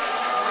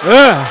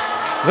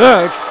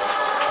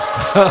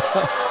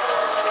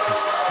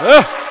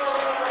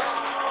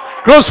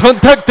 그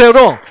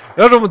선택대로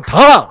여러분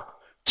다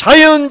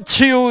자연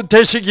치유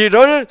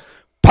되시기를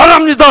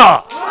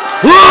바랍니다.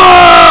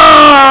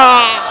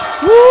 우와!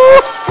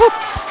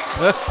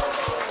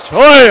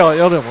 좋아요,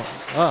 여러분.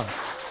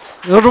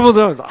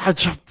 여러분들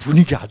아주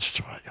분위기 아주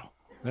좋아요.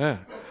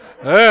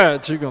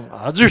 지금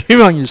아주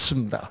희망이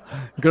있습니다.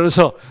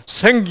 그래서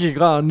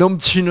생기가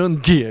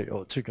넘치는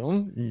기예요.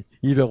 지금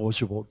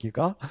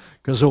 255기가.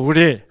 그래서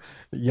우리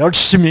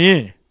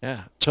열심히,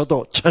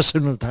 저도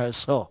최선을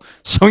다해서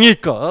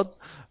성의껏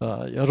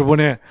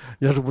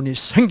여러분이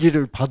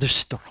생기를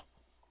받으시도록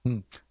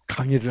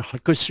강의를 할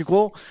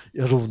것이고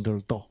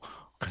여러분들도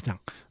그냥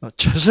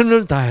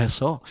최선을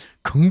다해서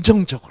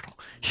긍정적으로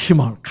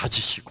힘을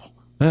가지시고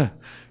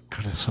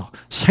그래서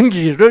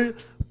생기를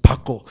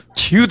받고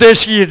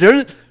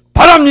치유되시기를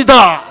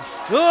바랍니다.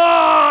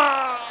 으아!